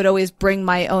me, I would always bring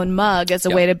my own mug as a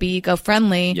way to be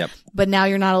eco-friendly. Yep. But now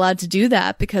you're not allowed to do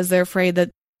that because they're afraid that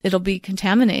it'll be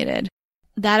contaminated.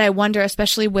 That I wonder,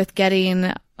 especially with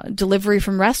getting delivery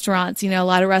from restaurants. A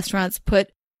lot of restaurants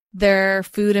put their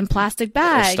food in plastic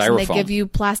bags and they give you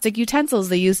plastic utensils.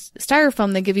 They use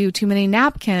styrofoam. They give you too many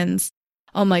napkins.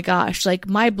 Oh my gosh. Like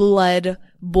my blood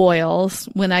boils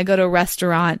when I go to a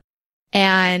restaurant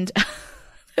and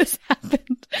This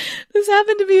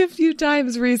happened to me a few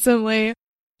times recently.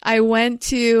 I went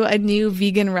to a new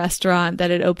vegan restaurant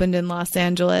that had opened in Los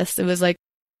Angeles. It was like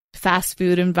fast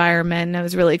food environment. And I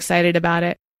was really excited about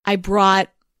it. I brought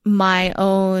my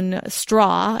own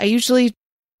straw. I usually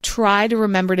try to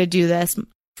remember to do this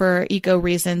for eco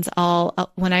reasons.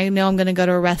 When I know I'm going to go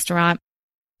to a restaurant,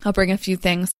 I'll bring a few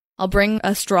things. I'll bring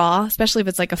a straw, especially if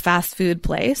it's like a fast food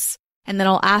place. And then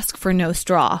I'll ask for no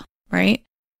straw, right?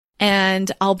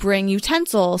 And I'll bring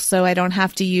utensils so I don't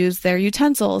have to use their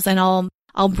utensils. And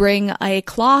I'll bring a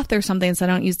cloth or something so I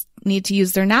don't need to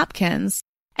use their napkins.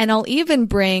 And I'll even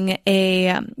bring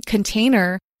a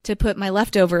container to put my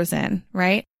leftovers in,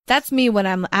 right? That's me when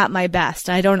I'm at my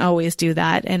best. I don't always do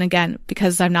that. And again,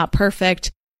 because I'm not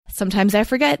perfect, sometimes I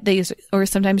forget these, or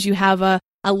sometimes you have a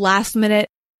last minute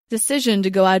decision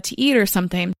to go out to eat or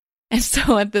something. And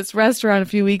so at this restaurant a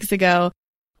few weeks ago,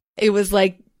 it was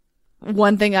like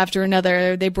one thing after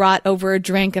another. They brought over a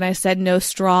drink and I said no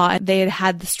straw. They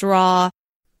had the straw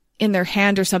in their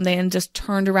hand or something and just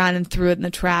turned around and threw it in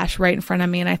the trash right in front of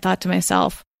me. And I thought to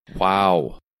myself,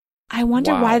 Wow. I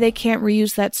wonder why they can't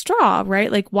reuse that straw,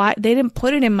 right? Like why they didn't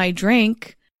put it in my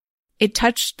drink. It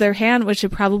touched their hand, which it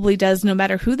probably does no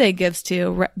matter who they give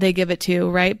it to,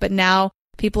 right? But now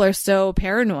people are so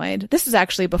paranoid. This is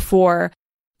actually before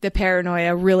the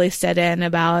paranoia really set in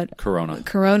about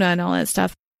Corona and all that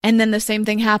stuff. And then the same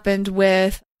thing happened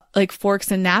with like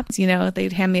forks and napkins. You know,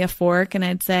 they'd hand me a fork and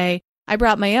I'd say, I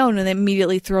brought my own, and they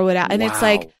immediately throw it out. And It's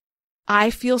like, I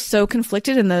feel so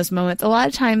conflicted in those moments. A lot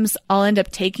of times I'll end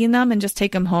up taking them and just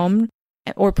take them home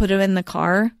or put them in the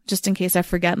car just in case I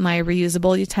forget my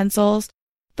reusable utensils.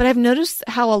 But I've noticed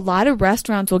how a lot of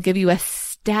restaurants will give you a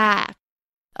stack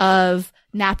of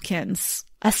napkins.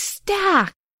 A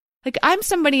stack. Like I'm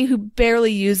somebody who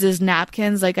barely uses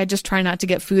napkins. Like I just try not to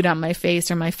get food on my face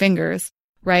or my fingers,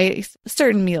 right?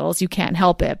 Certain meals, you can't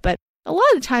help it. But a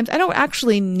lot of times I don't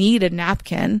actually need a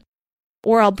napkin.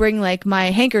 Or I'll bring like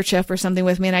my handkerchief or something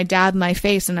with me and I dab my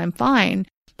face and I'm fine.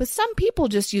 But some people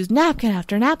just use napkin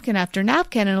after napkin after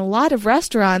napkin. And a lot of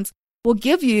restaurants will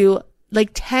give you like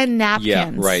 10 napkins.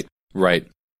 Yeah, right.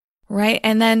 Right.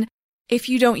 And then if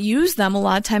you don't use them, a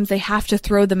lot of times they have to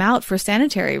throw them out for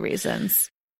sanitary reasons.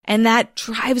 And that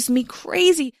drives me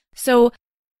crazy. So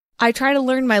I try to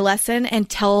learn my lesson and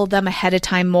tell them ahead of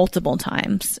time multiple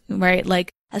times, right? Like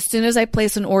as soon as I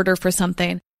place an order for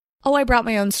something, oh, I brought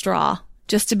my own straw.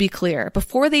 Just to be clear,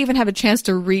 before they even have a chance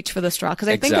to reach for the straw. Because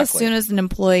I think as soon as an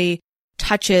employee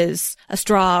touches a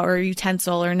straw or a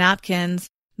utensil or napkins,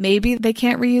 maybe they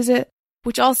can't reuse it,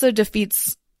 which also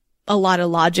defeats a lot of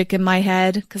logic in my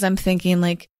head. Because I'm thinking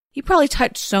like, you probably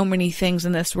touched so many things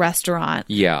in this restaurant.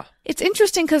 Yeah. It's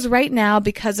interesting because right now,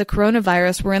 because of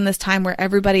coronavirus, we're in this time where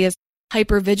everybody is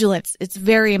hyper vigilant. It's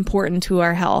very important to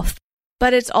our health.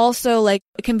 But it's also like,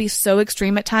 it can be so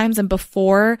extreme at times. And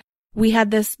before we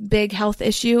had this big health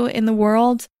issue in the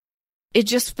world, it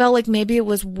just felt like maybe it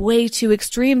was way too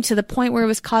extreme to the point where it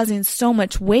was causing so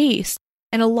much waste.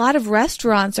 And a lot of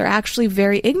restaurants are actually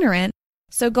very ignorant.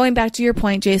 So going back to your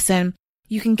point, Jason,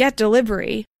 you can get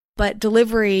delivery, but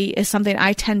delivery is something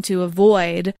I tend to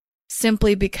avoid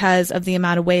simply because of the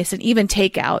amount of waste, and even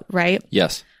takeout, right?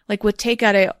 Yes. Like with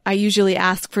takeout, I usually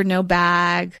ask for no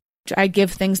bag. I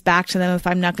give things back to them if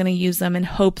I'm not going to use them in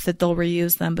hopes that they'll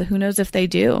reuse them, but who knows if they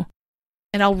do.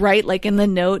 And I'll write like in the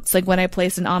notes, like when I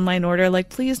place an online order, like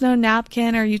please no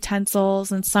napkin or utensils.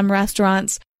 And some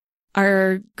restaurants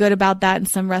are good about that. And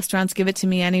some restaurants give it to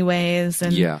me anyways.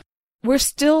 And we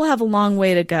still have a long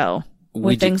way to go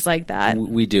with things like that.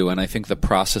 We do. And I think the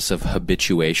process of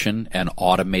habituation and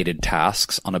automated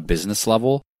tasks on a business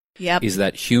level is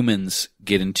that humans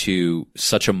get into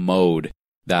such a mode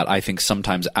that I think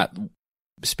sometimes,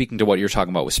 speaking to what you're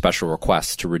talking about with special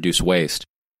requests to reduce waste,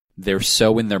 they're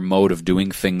so in their mode of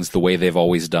doing things the way they've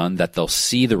always done that they'll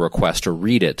see the request or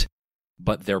read it,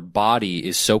 but their body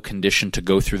is so conditioned to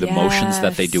go through the motions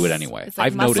that they do it anyway. It's like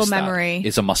I've noticed memory. That.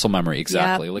 It's a muscle memory,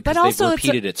 exactly. Yep. Like, but also they've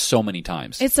repeated it so many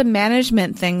times. It's a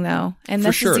management thing, though. And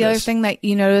this is the other thing that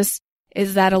you notice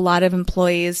is that a lot of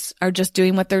employees are just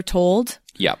doing what they're told.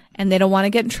 Yeah. And they don't want to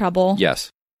get in trouble. Yes.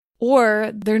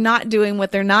 Or they're not doing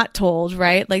what they're not told,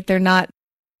 right? Like they're not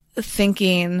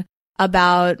thinking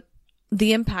about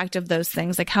the impact of those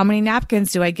things. Like how many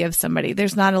napkins do I give somebody?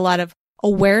 There's not a lot of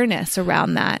awareness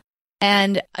around that.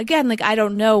 And again, like I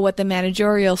don't know what the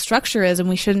managerial structure is and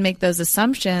we shouldn't make those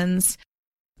assumptions,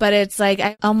 but it's like,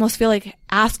 I almost feel like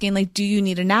asking like, do you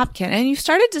need a napkin? And you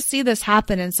started to see this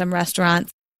happen in some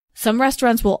restaurants. Some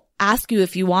restaurants will ask you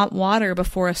if you want water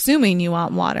before assuming you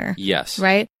want water. Yes.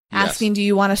 Right? Yes. Asking, do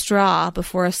you want a straw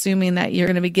before assuming that you're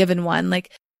going to be given one?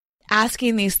 Like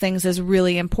asking these things is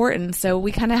really important. So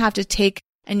we kind of have to take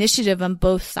initiative on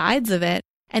both sides of it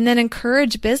and then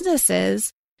encourage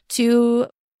businesses to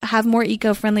have more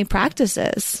eco-friendly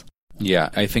practices. Yeah,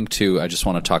 I think too, I just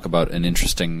want to talk about an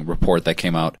interesting report that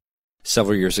came out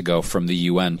several years ago from the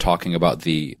UN talking about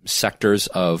the sectors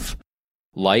of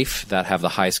life that have the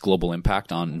highest global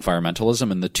impact on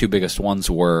environmentalism, and the two biggest ones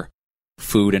were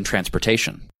food and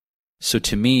transportation. So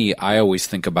to me, I always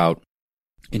think about,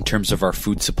 in terms of our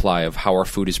food supply, of how our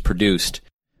food is produced,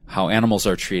 how animals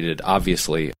are treated,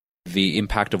 obviously, the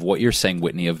impact of what you're saying,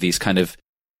 Whitney, of these kind of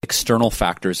external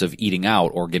factors of eating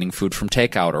out or getting food from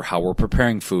takeout, or how we're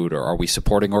preparing food, or are we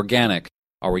supporting organic?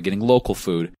 Are we getting local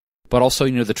food? But also,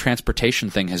 the transportation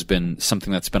thing has been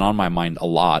something that's been on my mind a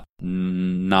lot,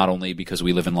 not only because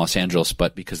we live in Los Angeles,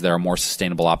 but because there are more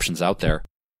sustainable options out there.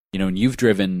 And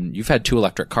you've had 2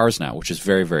 electric cars now, which is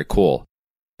very, very cool.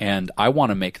 And I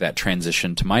want to make that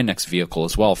transition to my next vehicle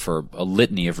as well for a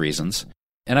litany of reasons.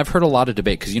 And I've heard a lot of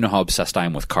debate because you know how obsessed I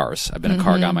am with cars. I've been a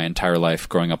car guy my entire life,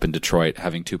 growing up in Detroit,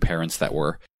 having 2 parents that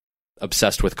were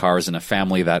obsessed with cars in a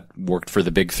family that worked for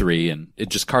the big three, and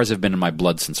cars have been in my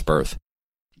blood since birth.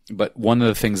 But one of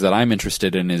the things that I'm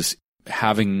interested in is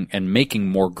having and making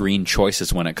more green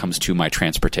choices when it comes to my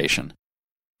transportation.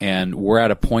 And we're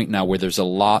at a point now where there's a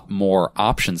lot more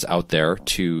options out there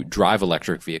to drive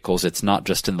electric vehicles. It's not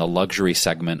just in the luxury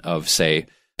segment of, say,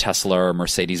 Tesla or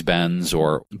Mercedes-Benz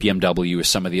or BMW or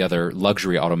some of the other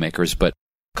luxury automakers, but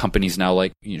companies now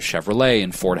like Chevrolet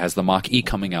and Ford has the Mach-E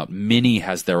coming out. Mini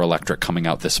has their electric coming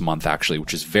out this month, actually,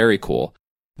 which is very cool,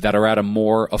 that are at a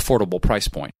more affordable price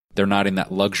point. They're not in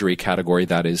that luxury category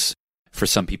that is, for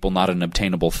some people, not an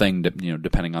obtainable thing,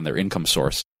 depending on their income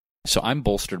source. So I'm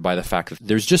bolstered by the fact that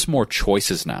there's just more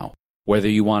choices now. Whether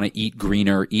you want to eat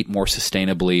greener, eat more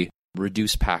sustainably,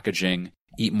 reduce packaging,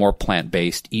 eat more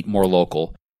plant-based, eat more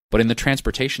local. But in the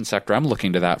transportation sector, I'm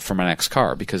looking to that for my next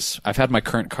car because I've had my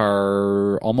current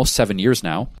car almost 7 years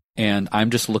now, and I'm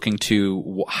just looking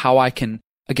to how I can,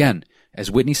 again,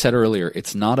 as Whitney said earlier,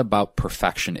 it's not about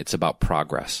perfection, it's about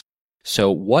progress.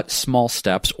 So what small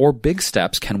steps or big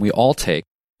steps can we all take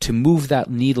to move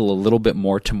that needle a little bit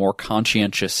more to more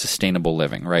conscientious, sustainable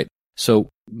living, right? So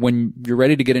when you're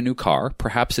ready to get a new car,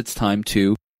 perhaps it's time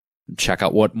to check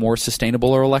out what more sustainable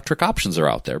or electric options are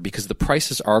out there because the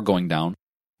prices are going down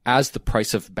as the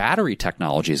price of battery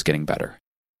technology is getting better.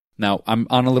 Now, I'm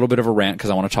on a little bit of a rant because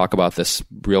I want to talk about this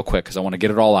real quick because I want to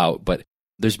get it all out, but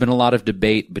there's been a lot of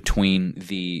debate between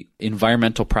the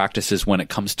environmental practices when it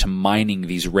comes to mining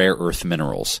these rare earth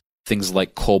minerals. Things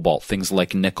like cobalt, things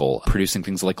like nickel, producing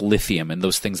things like lithium, and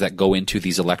those things that go into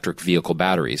these electric vehicle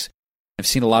batteries. I've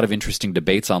seen a lot of interesting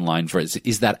debates online for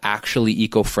is that actually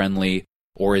eco-friendly,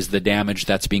 or is the damage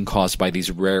that's being caused by these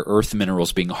rare earth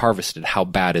minerals being harvested, how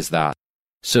bad is that?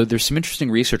 So there's some interesting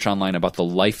research online about the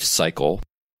life cycle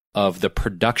of the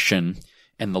production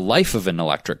and the life of an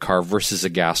electric car versus a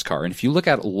gas car. And if you look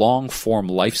at long-form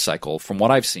life cycle, from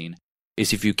what I've seen,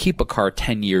 is if you keep a car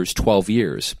 10 years, 12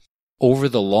 years, over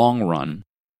the long run,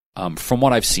 from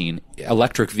what I've seen,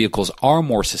 electric vehicles are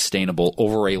more sustainable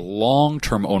over a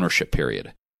long-term ownership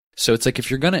period. So it's like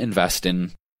if you're going to invest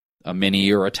in a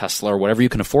Mini or a Tesla or whatever you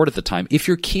can afford at the time, if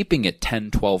you're keeping it 10,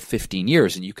 12, 15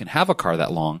 years and you can have a car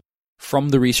that long, from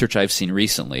the research I've seen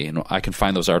recently, and I can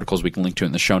find those articles, we can link to it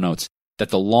in the show notes, that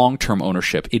the long-term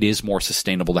ownership, it is more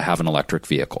sustainable to have an electric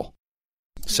vehicle.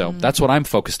 So that's what I'm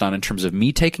focused on in terms of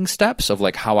me taking steps of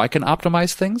like how I can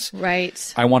optimize things.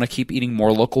 Right. I want to keep eating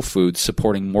more local food,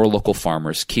 supporting more local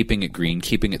farmers, keeping it green,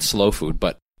 keeping it slow food.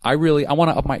 But I want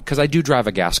to up because I do drive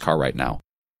a gas car right now.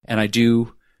 And I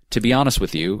do, to be honest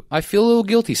with you, I feel a little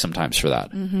guilty sometimes for that.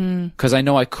 Because I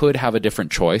know I could have a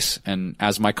different choice. And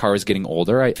as my car is getting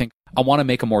older, I think I want to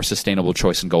make a more sustainable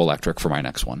choice and go electric for my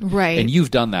next one. Right. And you've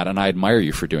done that, and I admire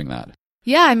you for doing that.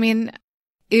 Yeah, I mean,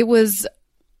 it was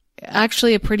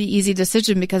actually a pretty easy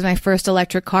decision because my first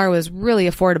electric car was really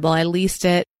affordable. I leased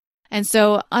it. And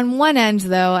so on one end,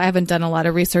 though, I haven't done a lot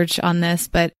of research on this,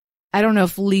 but I don't know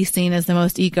if leasing is the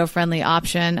most eco-friendly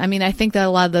option. I mean, I think that a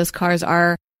lot of those cars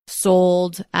are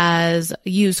sold as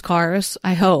used cars,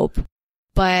 I hope.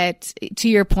 But to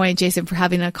your point, Jason, for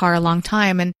having a car a long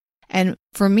time and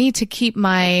for me to keep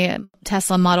my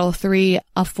Tesla Model 3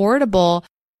 affordable,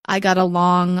 I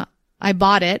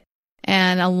bought it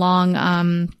and a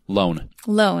long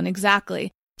loan,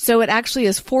 exactly. So it actually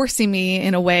is forcing me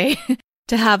in a way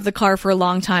to have the car for a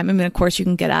long time. I mean, of course, you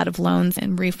can get out of loans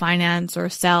and refinance or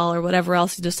sell or whatever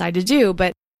else you decide to do.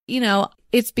 But,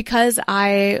 it's because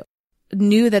I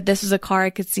knew that this was a car I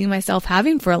could see myself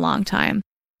having for a long time.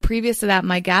 Previous to that,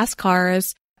 my gas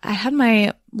cars, I had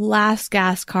my last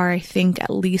gas car, I think, at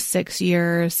least 6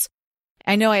 years.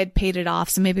 I know I had paid it off,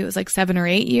 so maybe it was like 7 or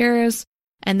 8 years.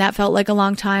 And that felt like a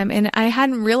long time. And I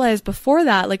hadn't realized before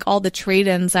that, like all the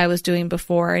trade-ins I was doing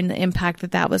before and the impact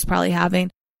that was probably having.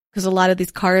 Because a lot of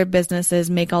these car businesses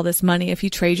make all this money if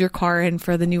you trade your car in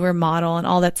for the newer model and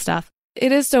all that stuff.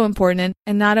 It is so important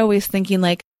and not always thinking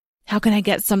like, how can I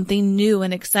get something new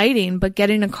and exciting, but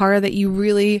getting a car that you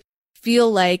really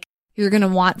feel like you're going to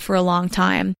want for a long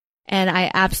time. And I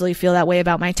absolutely feel that way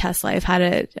about my Tesla. I've had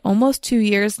it almost 2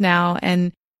 years now,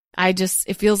 and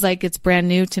it feels like it's brand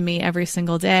new to me every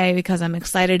single day because I'm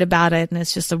excited about it and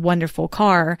it's just a wonderful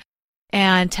car.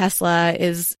 And Tesla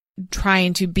is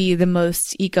trying to be the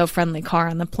most eco-friendly car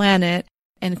on the planet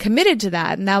and committed to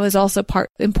that. And that was also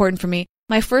important for me.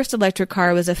 My first electric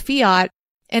car was a Fiat,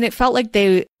 and it felt like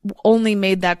they only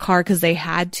made that car because they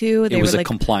had to. It was a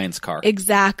compliance car.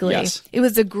 Exactly. Yes. It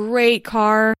was a great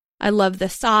car. I loved the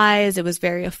size. It was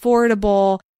very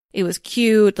affordable. It was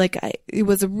cute. It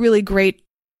was a really great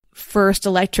first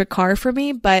electric car for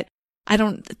me, but I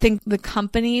don't think the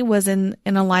company was in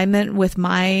alignment with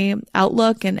my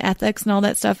outlook and ethics and all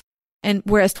that stuff. And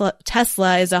whereas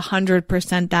Tesla is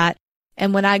 100% that.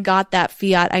 And when I got that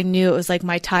Fiat, I knew it was like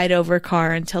my tide over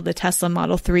car until the Tesla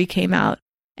Model 3 came out.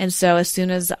 And so as soon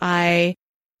as I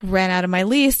ran out of my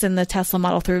lease and the Tesla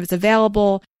Model 3 was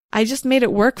available, I just made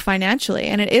it work financially.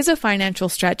 And it is a financial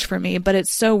stretch for me, but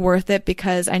it's so worth it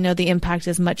because I know the impact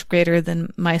is much greater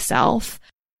than myself,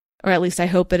 or at least I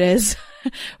hope it is.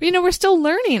 We're still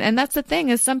learning. And that's the thing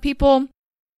is some people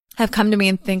have come to me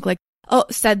and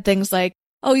said things like,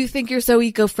 oh, you think you're so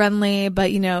eco-friendly,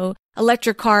 but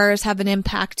electric cars have an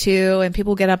impact too. And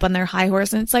people get up on their high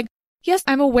horse. And it's like, yes,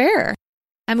 I'm aware,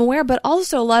 but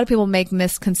also a lot of people make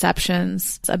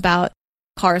misconceptions about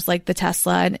cars like the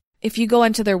Tesla. And if you go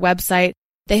onto their website,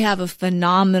 they have a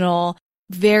phenomenal,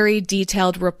 very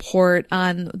detailed report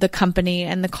on the company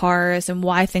and the cars and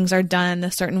why things are done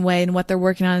a certain way and what they're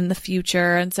working on in the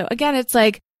future. And so again, it's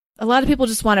like a lot of people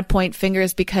just want to point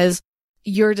fingers because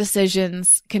your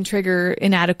decisions can trigger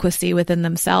inadequacy within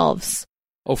themselves.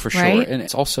 Oh, for sure. Right? And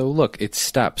it's also, look, it's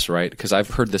steps, right? Because I've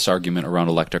heard this argument around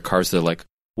electric cars. They're like,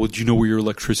 well, do you know where your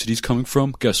electricity's coming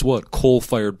from? Guess what?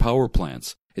 Coal-fired power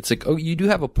plants. It's like, oh, you do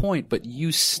have a point, but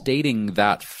you stating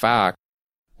that fact,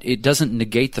 it doesn't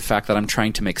negate the fact that I'm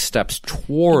trying to make steps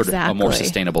toward a more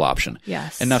sustainable option.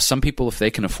 Yes. And now some people, if they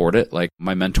can afford it, like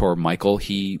my mentor, Michael,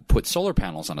 he put solar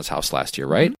panels on his house last year,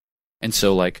 right? Mm-hmm. And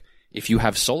so like, if you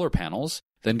have solar panels,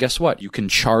 then guess what? You can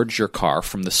charge your car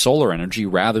from the solar energy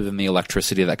rather than the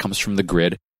electricity that comes from the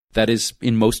grid that is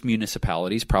in most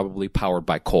municipalities probably powered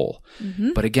by coal.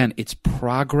 Mm-hmm. But again, it's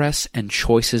progress and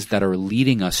choices that are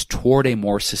leading us toward a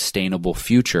more sustainable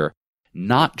future,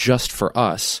 not just for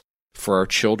us, for our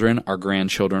children, our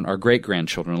grandchildren, our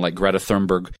great-grandchildren, like Greta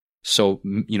Thunberg so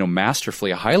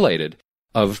masterfully highlighted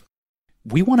of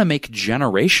we want to make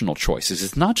generational choices.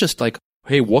 It's not just like,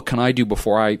 hey, what can I do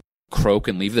before I croak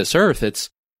and leave this earth? It's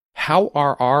how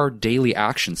are our daily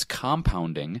actions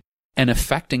compounding and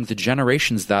affecting the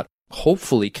generations that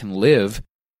hopefully can live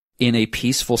in a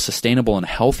peaceful, sustainable, and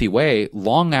healthy way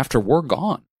long after we're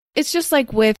gone. It's just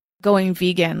like with going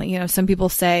vegan. Some people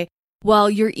say, well,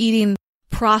 you're eating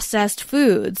processed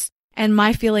foods. And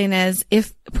my feeling is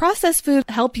if processed food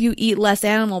help you eat less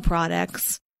animal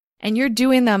products and you're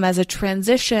doing them as a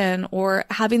transition or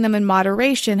having them in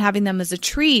moderation, having them as a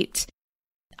treat,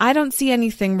 I don't see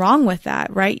anything wrong with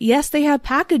that, right? Yes, they have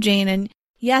packaging and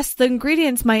yes, the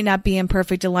ingredients might not be in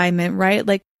perfect alignment, right?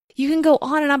 Like you can go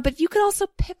on and on, but you can also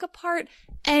pick apart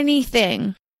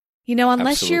anything,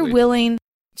 unless Absolutely. you're willing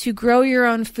to grow your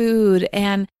own food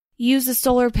and use the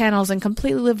solar panels and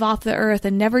completely live off the earth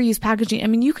and never use packaging. I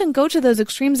mean, you can go to those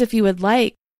extremes if you would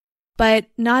like, but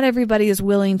not everybody is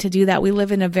willing to do that. We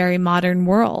live in a very modern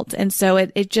world. And so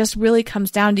it just really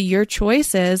comes down to your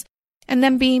choices and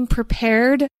then being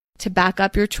prepared to back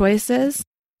up your choices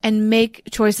and make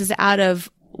choices out of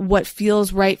what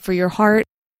feels right for your heart,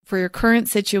 for your current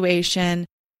situation,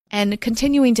 and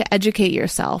continuing to educate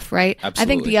yourself, right? Absolutely. I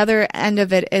think the other end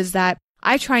of it is that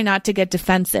I try not to get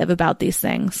defensive about these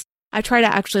things. I try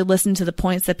to actually listen to the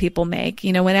points that people make.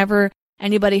 Whenever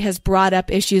anybody has brought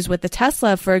up issues with the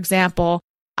Tesla, for example,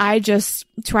 I just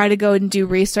try to go and do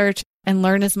research and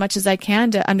learn as much as I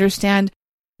can to understand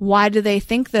why do they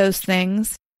think those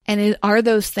things and are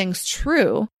those things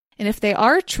true? And if they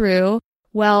are true,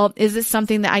 well, is this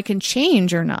something that I can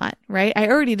change or not, right? I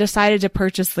already decided to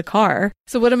purchase the car.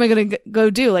 So what am I going to go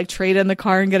do? Like trade in the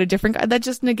car and get a different car? That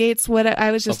just negates what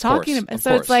I was just talking about.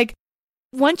 So it's like,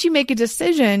 once you make a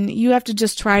decision, you have to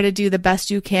just try to do the best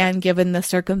you can given the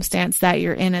circumstance that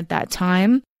you're in at that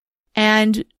time.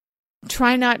 And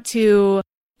try not to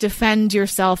defend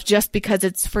yourself just because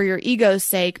it's for your ego's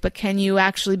sake, but can you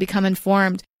actually become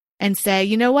informed and say,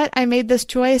 you know what, I made this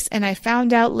choice and I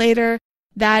found out later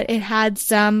that it had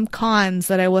some cons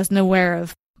that I wasn't aware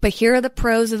of. But here are the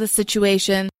pros of the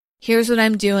situation. Here's what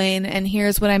I'm doing. And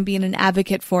here's what I'm being an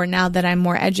advocate for now that I'm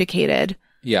more educated.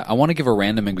 Yeah, I want to give a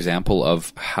random example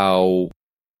of how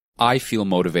I feel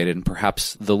motivated, and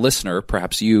perhaps the listener,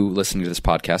 perhaps you listening to this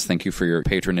podcast, thank you for your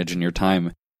patronage and your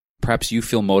time. Perhaps you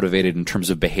feel motivated in terms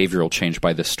of behavioral change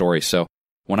by this story. So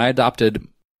when I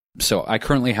I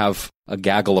currently have a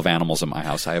gaggle of animals in my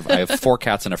house. I have 4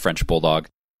 cats and a French bulldog.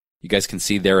 You guys can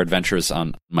see their adventures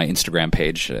on my Instagram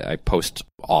page. I post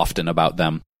often about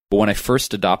them. But when I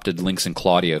first adopted Lynx and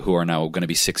Claudia, who are now going to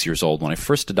be 6 years old, when I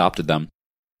first adopted them,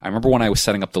 I remember when I was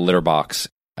setting up the litter box,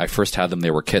 I first had them,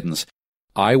 they were kittens.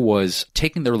 I was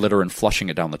taking their litter and flushing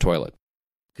it down the toilet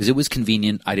because it was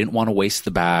convenient. I didn't want to waste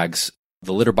the bags.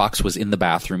 The litter box was in the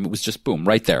bathroom. It was just boom,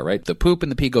 right there, right? The poop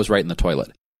and the pee goes right in the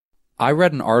toilet. I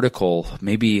read an article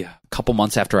maybe a couple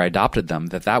months after I adopted them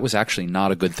that was actually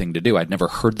not a good thing to do. I'd never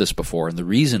heard this before. And the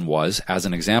reason was, as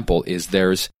an example, is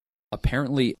there's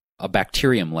apparently a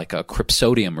bacterium like a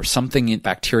Crypsodium or something in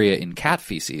bacteria in cat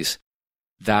feces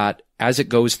that as it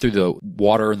goes through the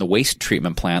water and the waste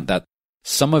treatment plant, that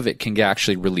some of it can get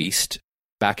actually released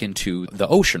back into the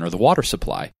ocean or the water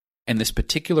supply. And this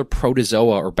particular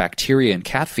protozoa or bacteria in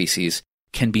cat feces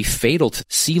can be fatal to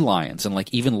sea lions and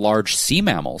like even large sea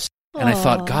mammals. And I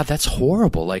thought, God, that's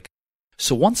horrible. Like,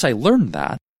 so once I learned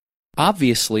that,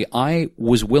 obviously I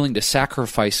was willing to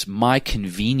sacrifice my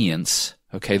convenience.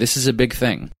 Okay, this is a big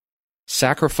thing.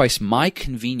 Sacrifice my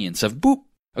convenience of boop.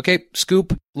 Okay,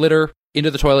 scoop, litter,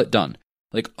 into the toilet, done.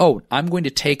 Like, oh, I'm going to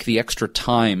take the extra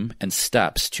time and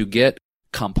steps to get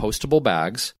compostable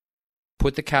bags,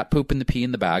 put the cat poop and the pee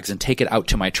in the bags, and take it out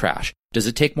to my trash. Does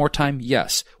it take more time?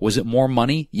 Yes. Was it more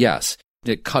money? Yes.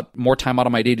 Did it cut more time out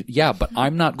of my day? Yeah, but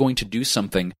I'm not going to do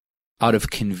something out of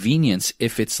convenience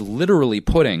if it's literally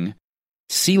putting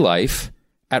sea life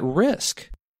at risk.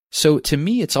 So to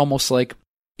me, it's almost like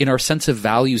in our sense of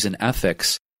values and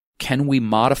ethics, can we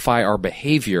modify our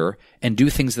behavior and do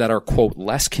things that are, quote,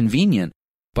 less convenient,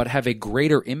 but have a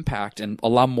greater impact and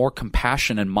allow more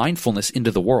compassion and mindfulness into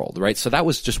the world, right? So that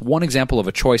was just one example of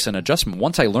a choice and adjustment.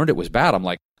 Once I learned it was bad, I'm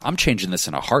like, I'm changing this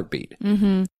in a heartbeat.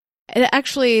 Mm-hmm. It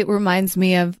actually reminds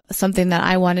me of something that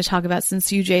I want to talk about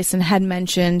since you, Jason, had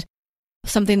mentioned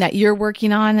something that you're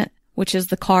working on, which is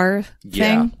the car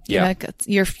thing. Yeah. Like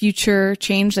your future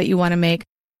change that you want to make.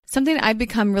 Something I've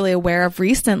become really aware of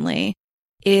recently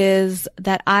is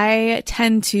that I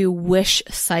tend to wish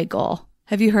cycle.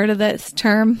 Have you heard of this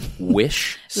term?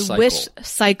 Wish cycle. Wish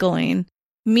cycling,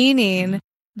 meaning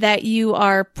that you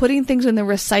are putting things in the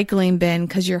recycling bin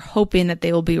because you're hoping that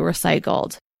they will be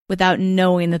recycled without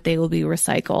knowing that they will be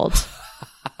recycled.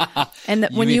 And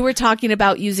when you were talking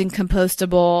about using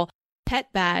compostable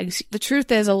pet bags, the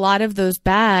truth is a lot of those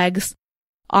bags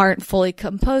aren't fully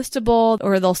compostable,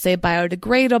 or they'll say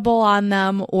biodegradable on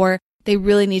them, or they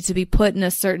really need to be put in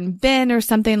a certain bin or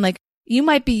something. Like, you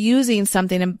might be using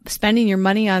something and spending your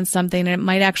money on something, and it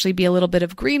might actually be a little bit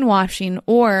of greenwashing,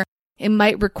 or it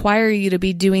might require you to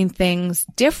be doing things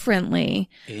differently,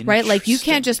 right? Like, you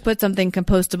can't just put something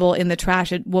compostable in the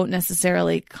trash. It won't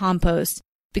necessarily compost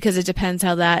because it depends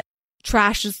how that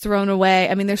trash is thrown away.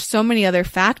 I mean, there's so many other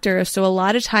factors. So a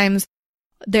lot of times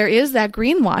there is that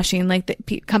greenwashing, like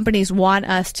the companies want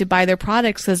us to buy their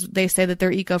products because they say that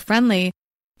they're eco-friendly,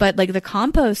 but like the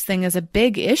compost thing is a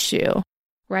big issue,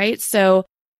 right? So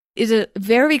it's a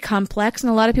very complex,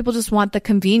 and a lot of people just want the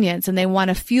convenience and they want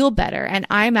to feel better. And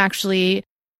I'm actually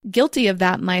guilty of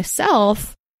that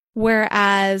myself.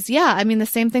 Whereas, yeah, I mean, the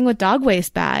same thing with dog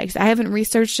waste bags. I haven't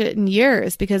researched it in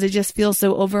years because it just feels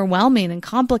so overwhelming and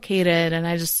complicated. And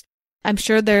I'm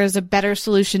sure there's a better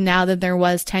solution now than there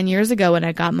was 10 years ago when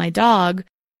I got my dog.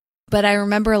 But I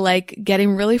remember like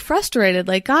getting really frustrated,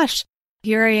 like, gosh,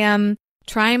 here I am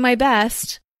trying my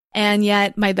best, and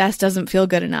yet my best doesn't feel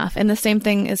good enough. And the same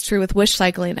thing is true with wish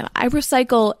cycling. I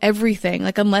recycle everything,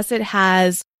 like unless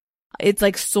it's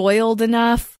like soiled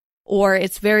enough or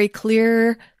it's very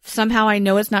clear. Somehow I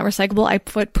know it's not recyclable. I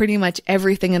put pretty much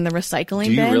everything in the recycling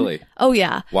bin. Do you really? Oh,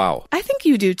 yeah. Wow. I think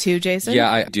you do too, Jason.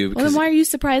 Yeah, I do. Well, then why are you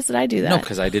surprised that I do that? No,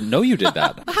 because I didn't know you did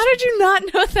that. How did you not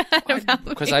know that about me?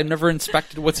 Because I never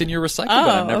inspected what's in your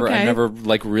recycling bin. I never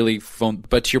like really phoned.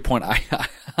 But to your point,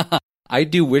 I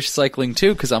do wish cycling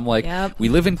too, because I'm like, we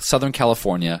live in Southern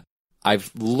California.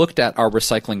 I've looked at our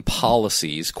recycling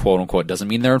policies, quote unquote. Doesn't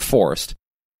mean they're enforced,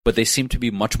 but they seem to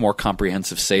be much more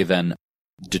comprehensive, say, than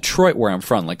Detroit, where I'm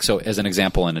from. Like, so as an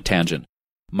example in a tangent,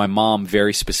 my mom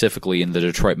very specifically in the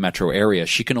Detroit metro area,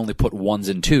 she can only put 1s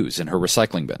and 2s in her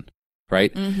recycling bin,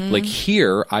 right? Mm-hmm. Like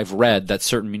here, I've read that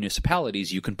certain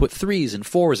municipalities, you can put 3s and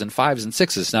 4s and 5s and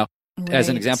 6s. Now, as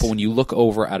an example, when you look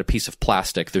over at a piece of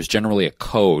plastic, there's generally a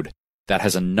code that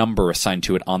has a number assigned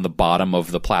to it on the bottom of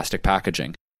the plastic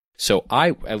packaging. So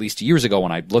at least years ago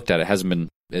when I looked at it,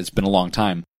 it's been a long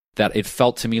time, that it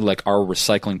felt to me like our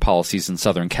recycling policies in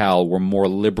Southern Cal were more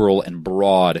liberal and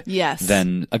broad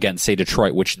than, again, say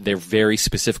Detroit, which they're very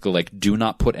specifically like, do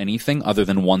not put anything other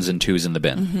than 1s and 2s in the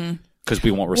bin because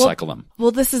we won't recycle them.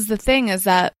 Well, this is the thing, is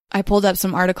that I pulled up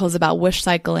some articles about wish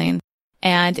cycling,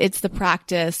 and it's the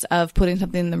practice of putting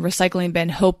something in the recycling bin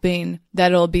hoping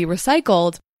that it'll be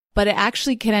recycled, but it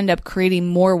actually can end up creating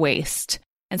more waste.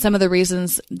 And some of the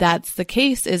reasons that's the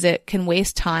case is it can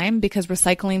waste time because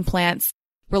recycling plants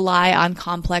rely on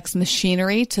complex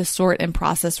machinery to sort and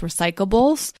process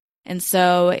recyclables. And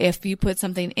so if you put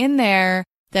something in there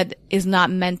that is not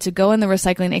meant to go in the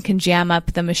recycling, it can jam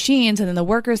up the machines, and then the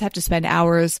workers have to spend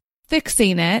hours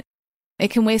fixing it. It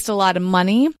can waste a lot of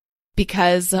money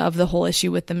because of the whole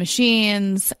issue with the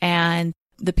machines and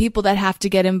the people that have to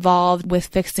get involved with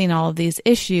fixing all of these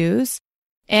issues.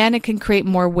 and it can create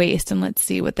more waste. And let's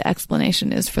see what the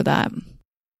explanation is for that.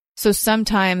 So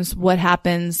sometimes what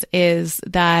happens is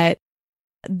that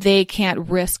they can't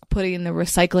risk putting the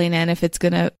recycling in if it's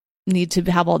going to need to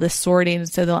have all this sorting.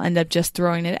 So they'll end up just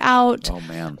throwing it out. Oh,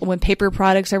 man. When paper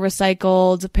products are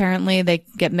recycled, apparently they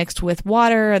get mixed with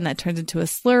water and that turns into a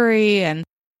slurry. And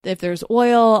if there's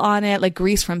oil on it, like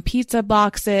grease from pizza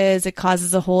boxes, it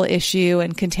causes a whole issue,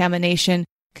 and contamination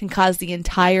can cause the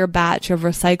entire batch of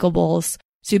recyclables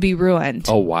to be ruined.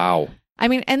 Oh, wow. I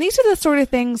mean, and these are the sort of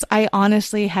things I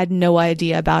honestly had no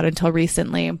idea about until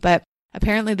recently, but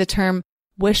apparently the term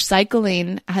wish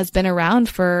cycling has been around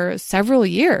for several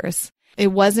years. It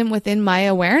wasn't within my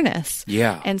awareness.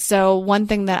 Yeah. And so one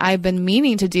thing that I've been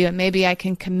meaning to do, and maybe I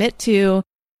can commit to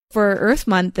for Earth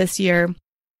Month this year,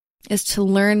 is to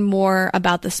learn more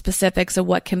about the specifics of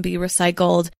what can be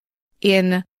recycled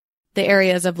in the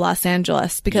areas of Los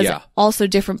Angeles, because also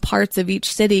different parts of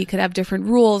each city could have different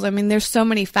rules. I mean, there's so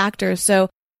many factors. So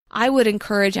I would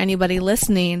encourage anybody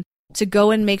listening to go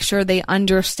and make sure they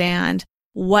understand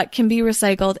what can be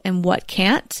recycled and what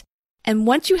can't. And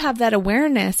once you have that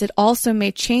awareness, it also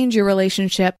may change your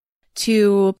relationship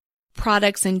to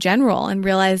products in general, and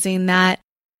realizing that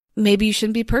maybe you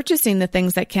shouldn't be purchasing the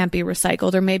things that can't be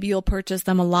recycled, or maybe you'll purchase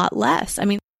them a lot less. I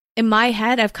mean, in my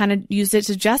head, I've kind of used it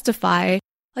to justify,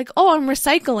 like, oh, I'm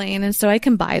recycling, and so I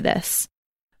can buy this,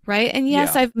 right? And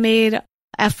yes, I've made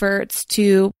efforts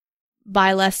to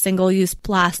buy less single-use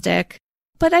plastic,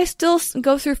 but I still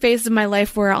go through phases of my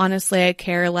life where honestly I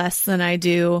care less than I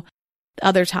do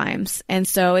other times. And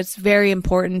so it's very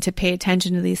important to pay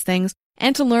attention to these things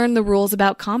and to learn the rules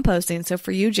about composting. So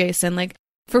for you, Jason, like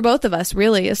for both of us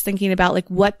really is thinking about like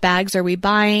what bags are we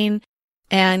buying,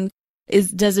 and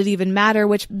does it even matter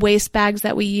which waste bags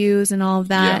that we use and all of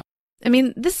that? Yeah. I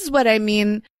mean, this is what I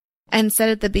mean and said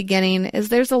at the beginning, is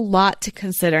there's a lot to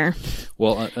consider.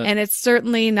 Well, and it's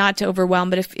certainly not to overwhelm,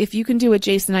 but if you can do what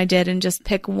Jason and I did and just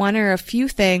pick one or a few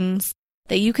things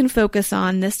that you can focus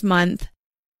on this month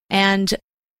and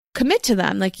commit to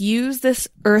them, like use this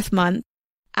Earth Month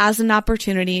as an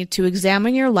opportunity to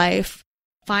examine your life,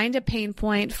 find a pain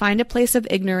point, find a place of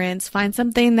ignorance, find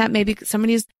something that maybe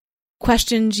somebody's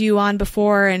questioned you on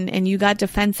before and you got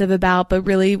defensive about, but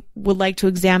really would like to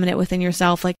examine it within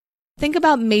yourself. Like, think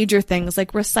about major things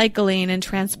like recycling and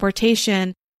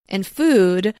transportation and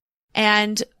food,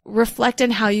 and reflect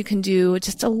on how you can do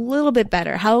just a little bit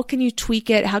better. How can you tweak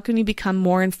it? How can you become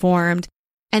more informed?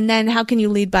 And then how can you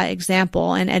lead by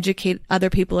example and educate other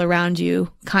people around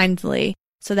you kindly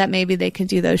so that maybe they can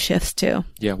do those shifts too?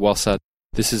 Yeah, well said.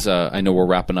 This is, I know we're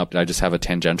wrapping up, but I just have a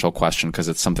tangential question because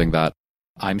it's something that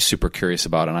I'm super curious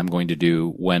about and I'm going to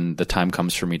do when the time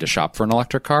comes for me to shop for an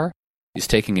electric car, is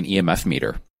taking an EMF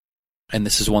meter. And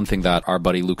this is one thing that our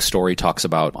buddy Luke Story talks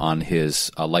about on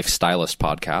his Lifestylist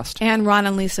podcast. And Ron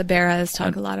and Lisa Barras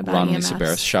talk a lot about Ron EMFs. and Lisa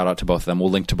Barras, shout out to both of them. We'll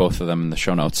link to both of them in the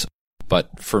show notes.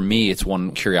 But for me, it's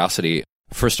one curiosity.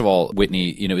 First of all, Whitney,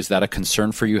 is that a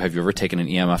concern for you? Have you ever taken an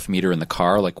EMF meter in the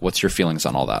car? Like, what's your feelings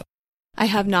on all that? I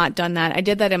have not done that. I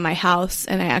did that in my house,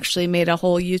 and I actually made a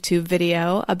whole YouTube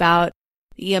video about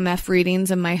EMF readings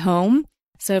in my home.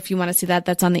 So if you want to see that,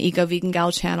 that's on the Eco Vegan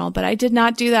Gal channel. But I did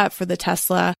not do that for the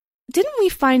Tesla. Didn't we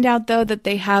find out, though, that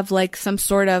they have like some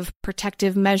sort of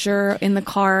protective measure in the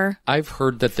car? I've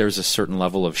heard that there's a certain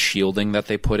level of shielding that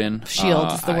they put in.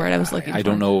 Shield is the word I was looking for. I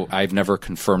don't know. I've never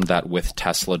confirmed that with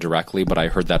Tesla directly, but I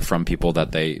heard that from people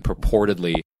that they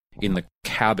purportedly, in the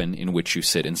cabin in which you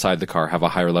sit inside the car, have a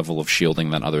higher level of shielding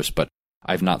than others. But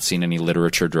I've not seen any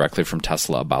literature directly from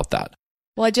Tesla about that.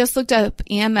 Well, I just looked up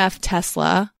EMF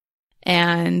Tesla,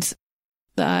 and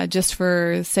just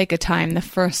for sake of time, the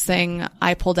first thing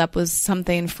I pulled up was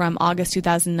something from August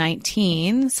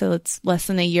 2019, so it's less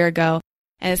than a year ago.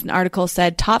 And it's an article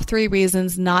said, top 3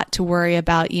 reasons not to worry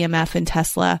about EMF in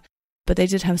Tesla. But they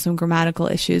did have some grammatical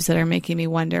issues that are making me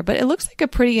wonder. But it looks like a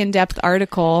pretty in-depth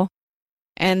article.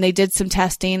 And they did some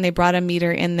testing. They brought a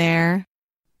meter in there.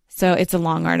 So it's a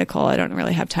long article. I don't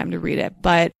really have time to read it.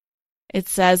 But it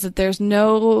says that there's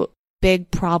no big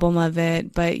problem of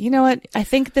it. But you know what? I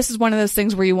think this is one of those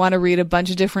things where you want to read a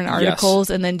bunch of different articles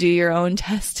and then do your own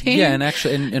testing. Yeah, and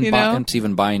actually, and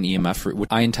even buying EMF, what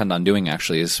I intend on doing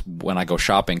actually is when I go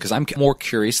shopping, because I'm more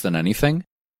curious than anything.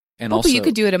 And also, but you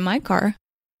could do it in my car.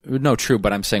 No, true,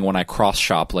 but I'm saying when I cross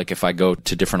shop, like if I go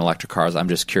to different electric cars, I'm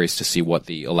just curious to see what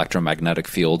the electromagnetic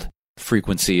field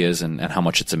frequency is and how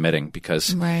much it's emitting,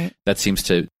 because that seems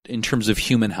to, in terms of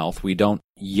human health, we don't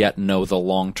yet know the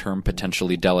long-term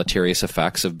potentially deleterious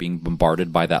effects of being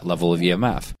bombarded by that level of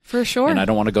EMF. For sure. And I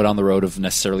don't want to go down the road of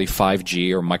necessarily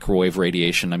 5G or microwave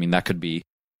radiation. I mean, that could be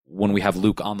when we have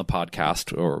Luke on the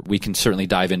podcast, or we can certainly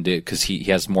dive into it because he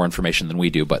has more information than we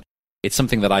do. But it's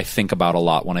something that I think about a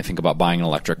lot when I think about buying an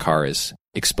electric car, is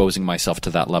exposing myself to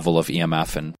that level of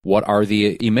EMF and what are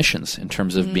the emissions in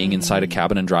terms of being inside a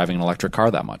cabin and driving an electric car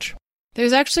that much.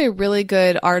 There's actually a really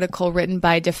good article written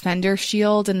by Defender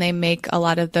Shield, and they make a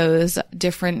lot of those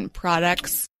different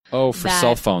products. Oh, for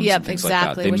cell phones and things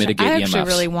exactly, like that. They mitigate I EMFs. actually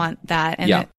really want that,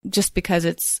 and just because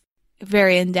it's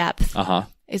very in-depth. Uh-huh.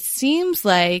 It seems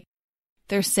like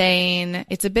they're saying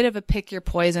it's a bit of a pick your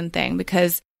poison thing,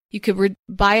 because you could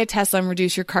buy a Tesla and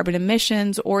reduce your carbon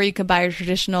emissions, or you could buy a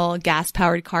traditional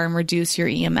gas-powered car and reduce your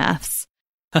EMFs.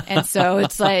 And so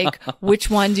it's like, which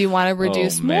one do you want to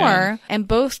reduce more? And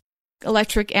both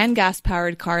electric and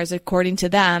gas-powered cars, according to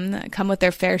them, come with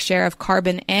their fair share of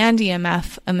carbon and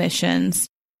EMF emissions.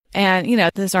 And,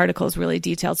 this article is really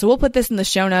detailed. So we'll put this in the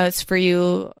show notes for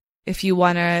you if you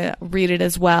want to read it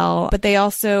as well. But they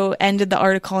also ended the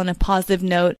article on a positive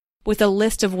note with a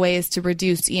list of ways to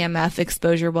reduce EMF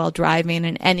exposure while driving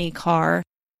in any car.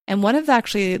 And one of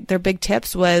actually their big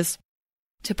tips was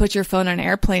to put your phone on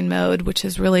airplane mode, which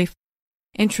is really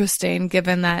interesting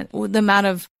given that the amount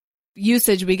of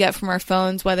usage we get from our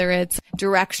phones, whether it's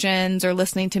directions or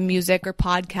listening to music or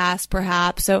podcasts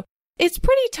perhaps. So it's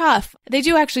pretty tough. They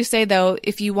do actually say, though,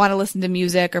 if you want to listen to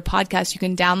music or podcasts, you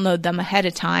can download them ahead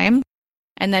of time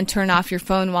and then turn off your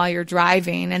phone while you're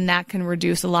driving, and that can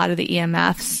reduce a lot of the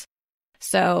EMFs.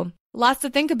 So lots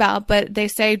to think about, but they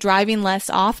say driving less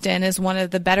often is one of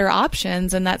the better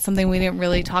options, and that's something we didn't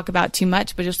really talk about too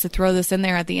much, but just to throw this in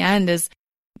there at the end is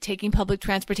taking public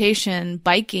transportation,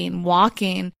 biking,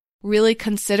 walking, really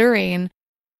considering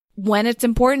when it's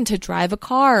important to drive a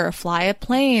car or fly a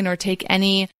plane or take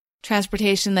any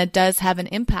transportation that does have an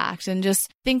impact, and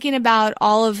just thinking about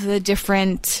all of the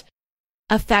different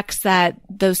effects that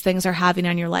those things are having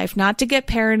on your life. Not to get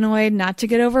paranoid, not to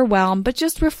get overwhelmed, but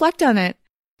just reflect on it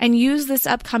and use this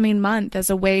upcoming month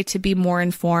as a way to be more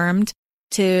informed,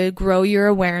 to grow your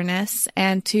awareness,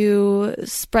 and to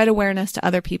spread awareness to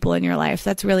other people in your life.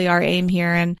 That's really our aim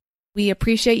here. And we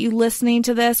appreciate you listening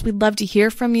to this. We'd love to hear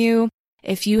from you.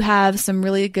 If you have some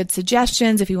really good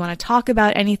suggestions, if you want to talk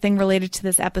about anything related to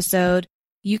this episode,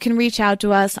 you can reach out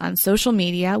to us on social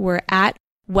media. We're at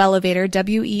Wellevatr,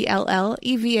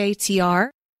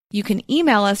 WELLEVATR. You can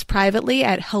email us privately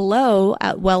at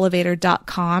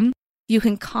hello@wellevatr.com. You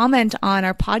can comment on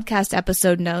our podcast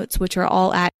episode notes, which are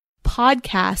all at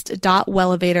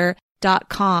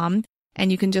podcast.wellevatr.com.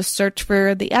 And you can just search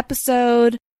for the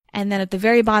episode. And then at the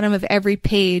very bottom of every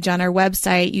page on our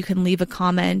website, you can leave a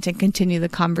comment and continue the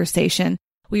conversation.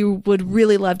 We would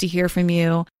really love to hear from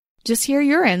you. Just hear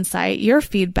your insight, your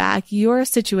feedback, your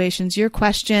situations, your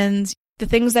questions, the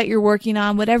things that you're working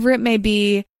on, whatever it may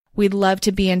be. We'd love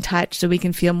to be in touch so we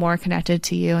can feel more connected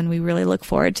to you, and we really look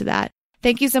forward to that.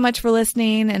 Thank you so much for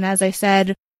listening. And as I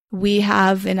said, we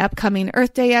have an upcoming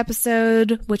Earth Day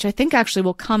episode, which I think actually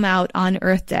will come out on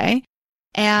Earth Day.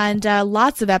 And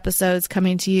lots of episodes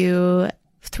coming to you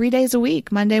 3 days a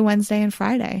week, Monday, Wednesday, and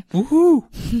Friday.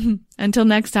 Woohoo! Until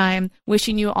next time,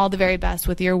 wishing you all the very best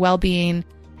with your well-being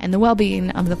and the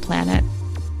well-being of the planet.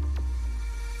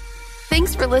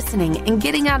 Thanks for listening and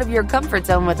getting out of your comfort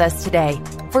zone with us today.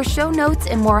 For show notes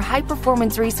and more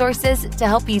high-performance resources to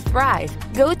help you thrive,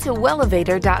 go to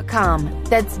wellevatr.com.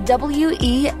 That's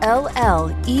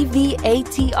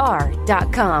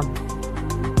WELLEVATR.com.